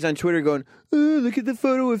 Everybody's on Twitter going, oh, look at the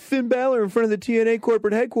photo of Finn Balor in front of the TNA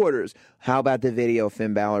corporate headquarters. How about the video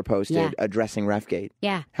Finn Balor posted addressing Refgate?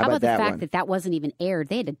 Yeah. How about the that fact one? that wasn't even aired?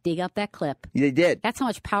 They had to dig up that clip. They did. That's how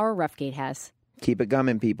much power Refgate has. Keep it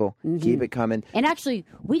coming, people. Keep it coming. And actually,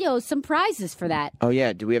 we know some prizes for that. Oh,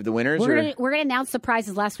 yeah. Do we have the winners? We're gonna announce the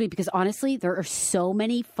prizes last week because, honestly, there are so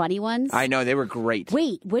many funny ones. I know. They were great.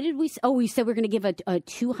 Wait, what did we... Oh, we said we are going to give a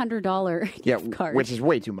 $200 gift card. Which is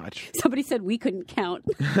way too much. Somebody said we couldn't count.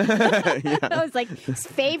 I was like, it's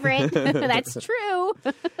favorite. That's true.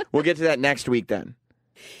 We'll get to that next week then.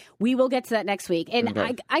 We will get to that next week. And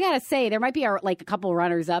I got to say, there might be a couple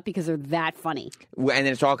runners up because they're that funny. And then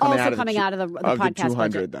it's all coming out of the podcast the 200,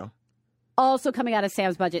 budget. Though. Also coming out of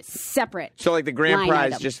Sam's budget, separate. So, like, the grand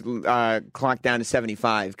prize item. just clocked down to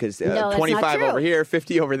 75 because No, 25 over here,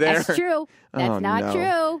 50 over there. That's true. That's not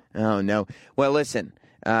true. Oh, no. Well, listen.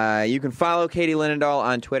 You can follow Katie Linendahl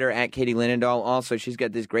on Twitter at Katie Linendahl. Also, she's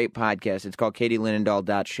got this great podcast. It's called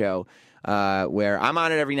KatieLinendahl.show, where I'm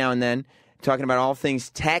on it every now and then, talking about all things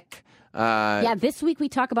tech. This week we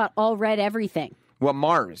talk about All Red Everything. Well,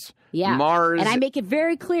 Mars. Yeah. Mars. And I make it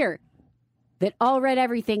very clear that All Red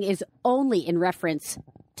Everything is only in reference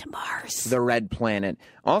to Mars. The red planet.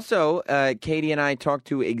 Also, Katie and I talked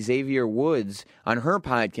to Xavier Woods on her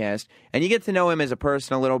podcast, and you get to know him as a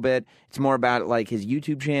person a little bit. It's more about, like, his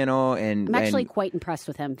YouTube channel. And I'm actually quite impressed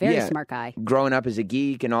with him. Very smart guy. Growing up as a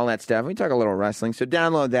geek and all that stuff. We talk a little wrestling, so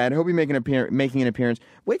download that. He'll be making an appearance.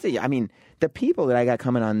 Wait till the people that I got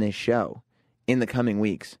coming on this show in the coming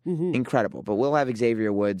weeks, incredible. But we'll have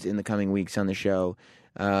Xavier Woods in the coming weeks on the show.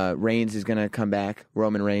 Reigns is going to come back,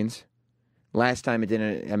 Roman Reigns. Last time it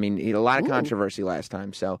didn't. I mean, a lot of controversy last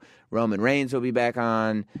time. So Roman Reigns will be back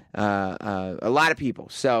on. A lot of people.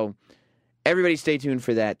 So everybody stay tuned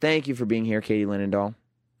for that. Thank you for being here, Katie Linendahl.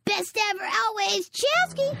 Best ever, always,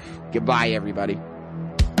 Chelsky. Goodbye, everybody.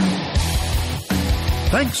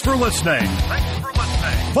 Thanks for listening.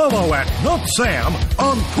 Follow at NotSam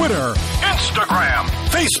on Twitter, Instagram,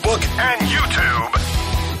 Facebook, and YouTube.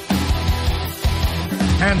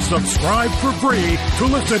 And subscribe for free to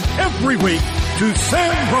listen every week to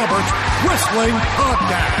Sam Roberts Wrestling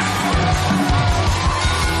Podcast.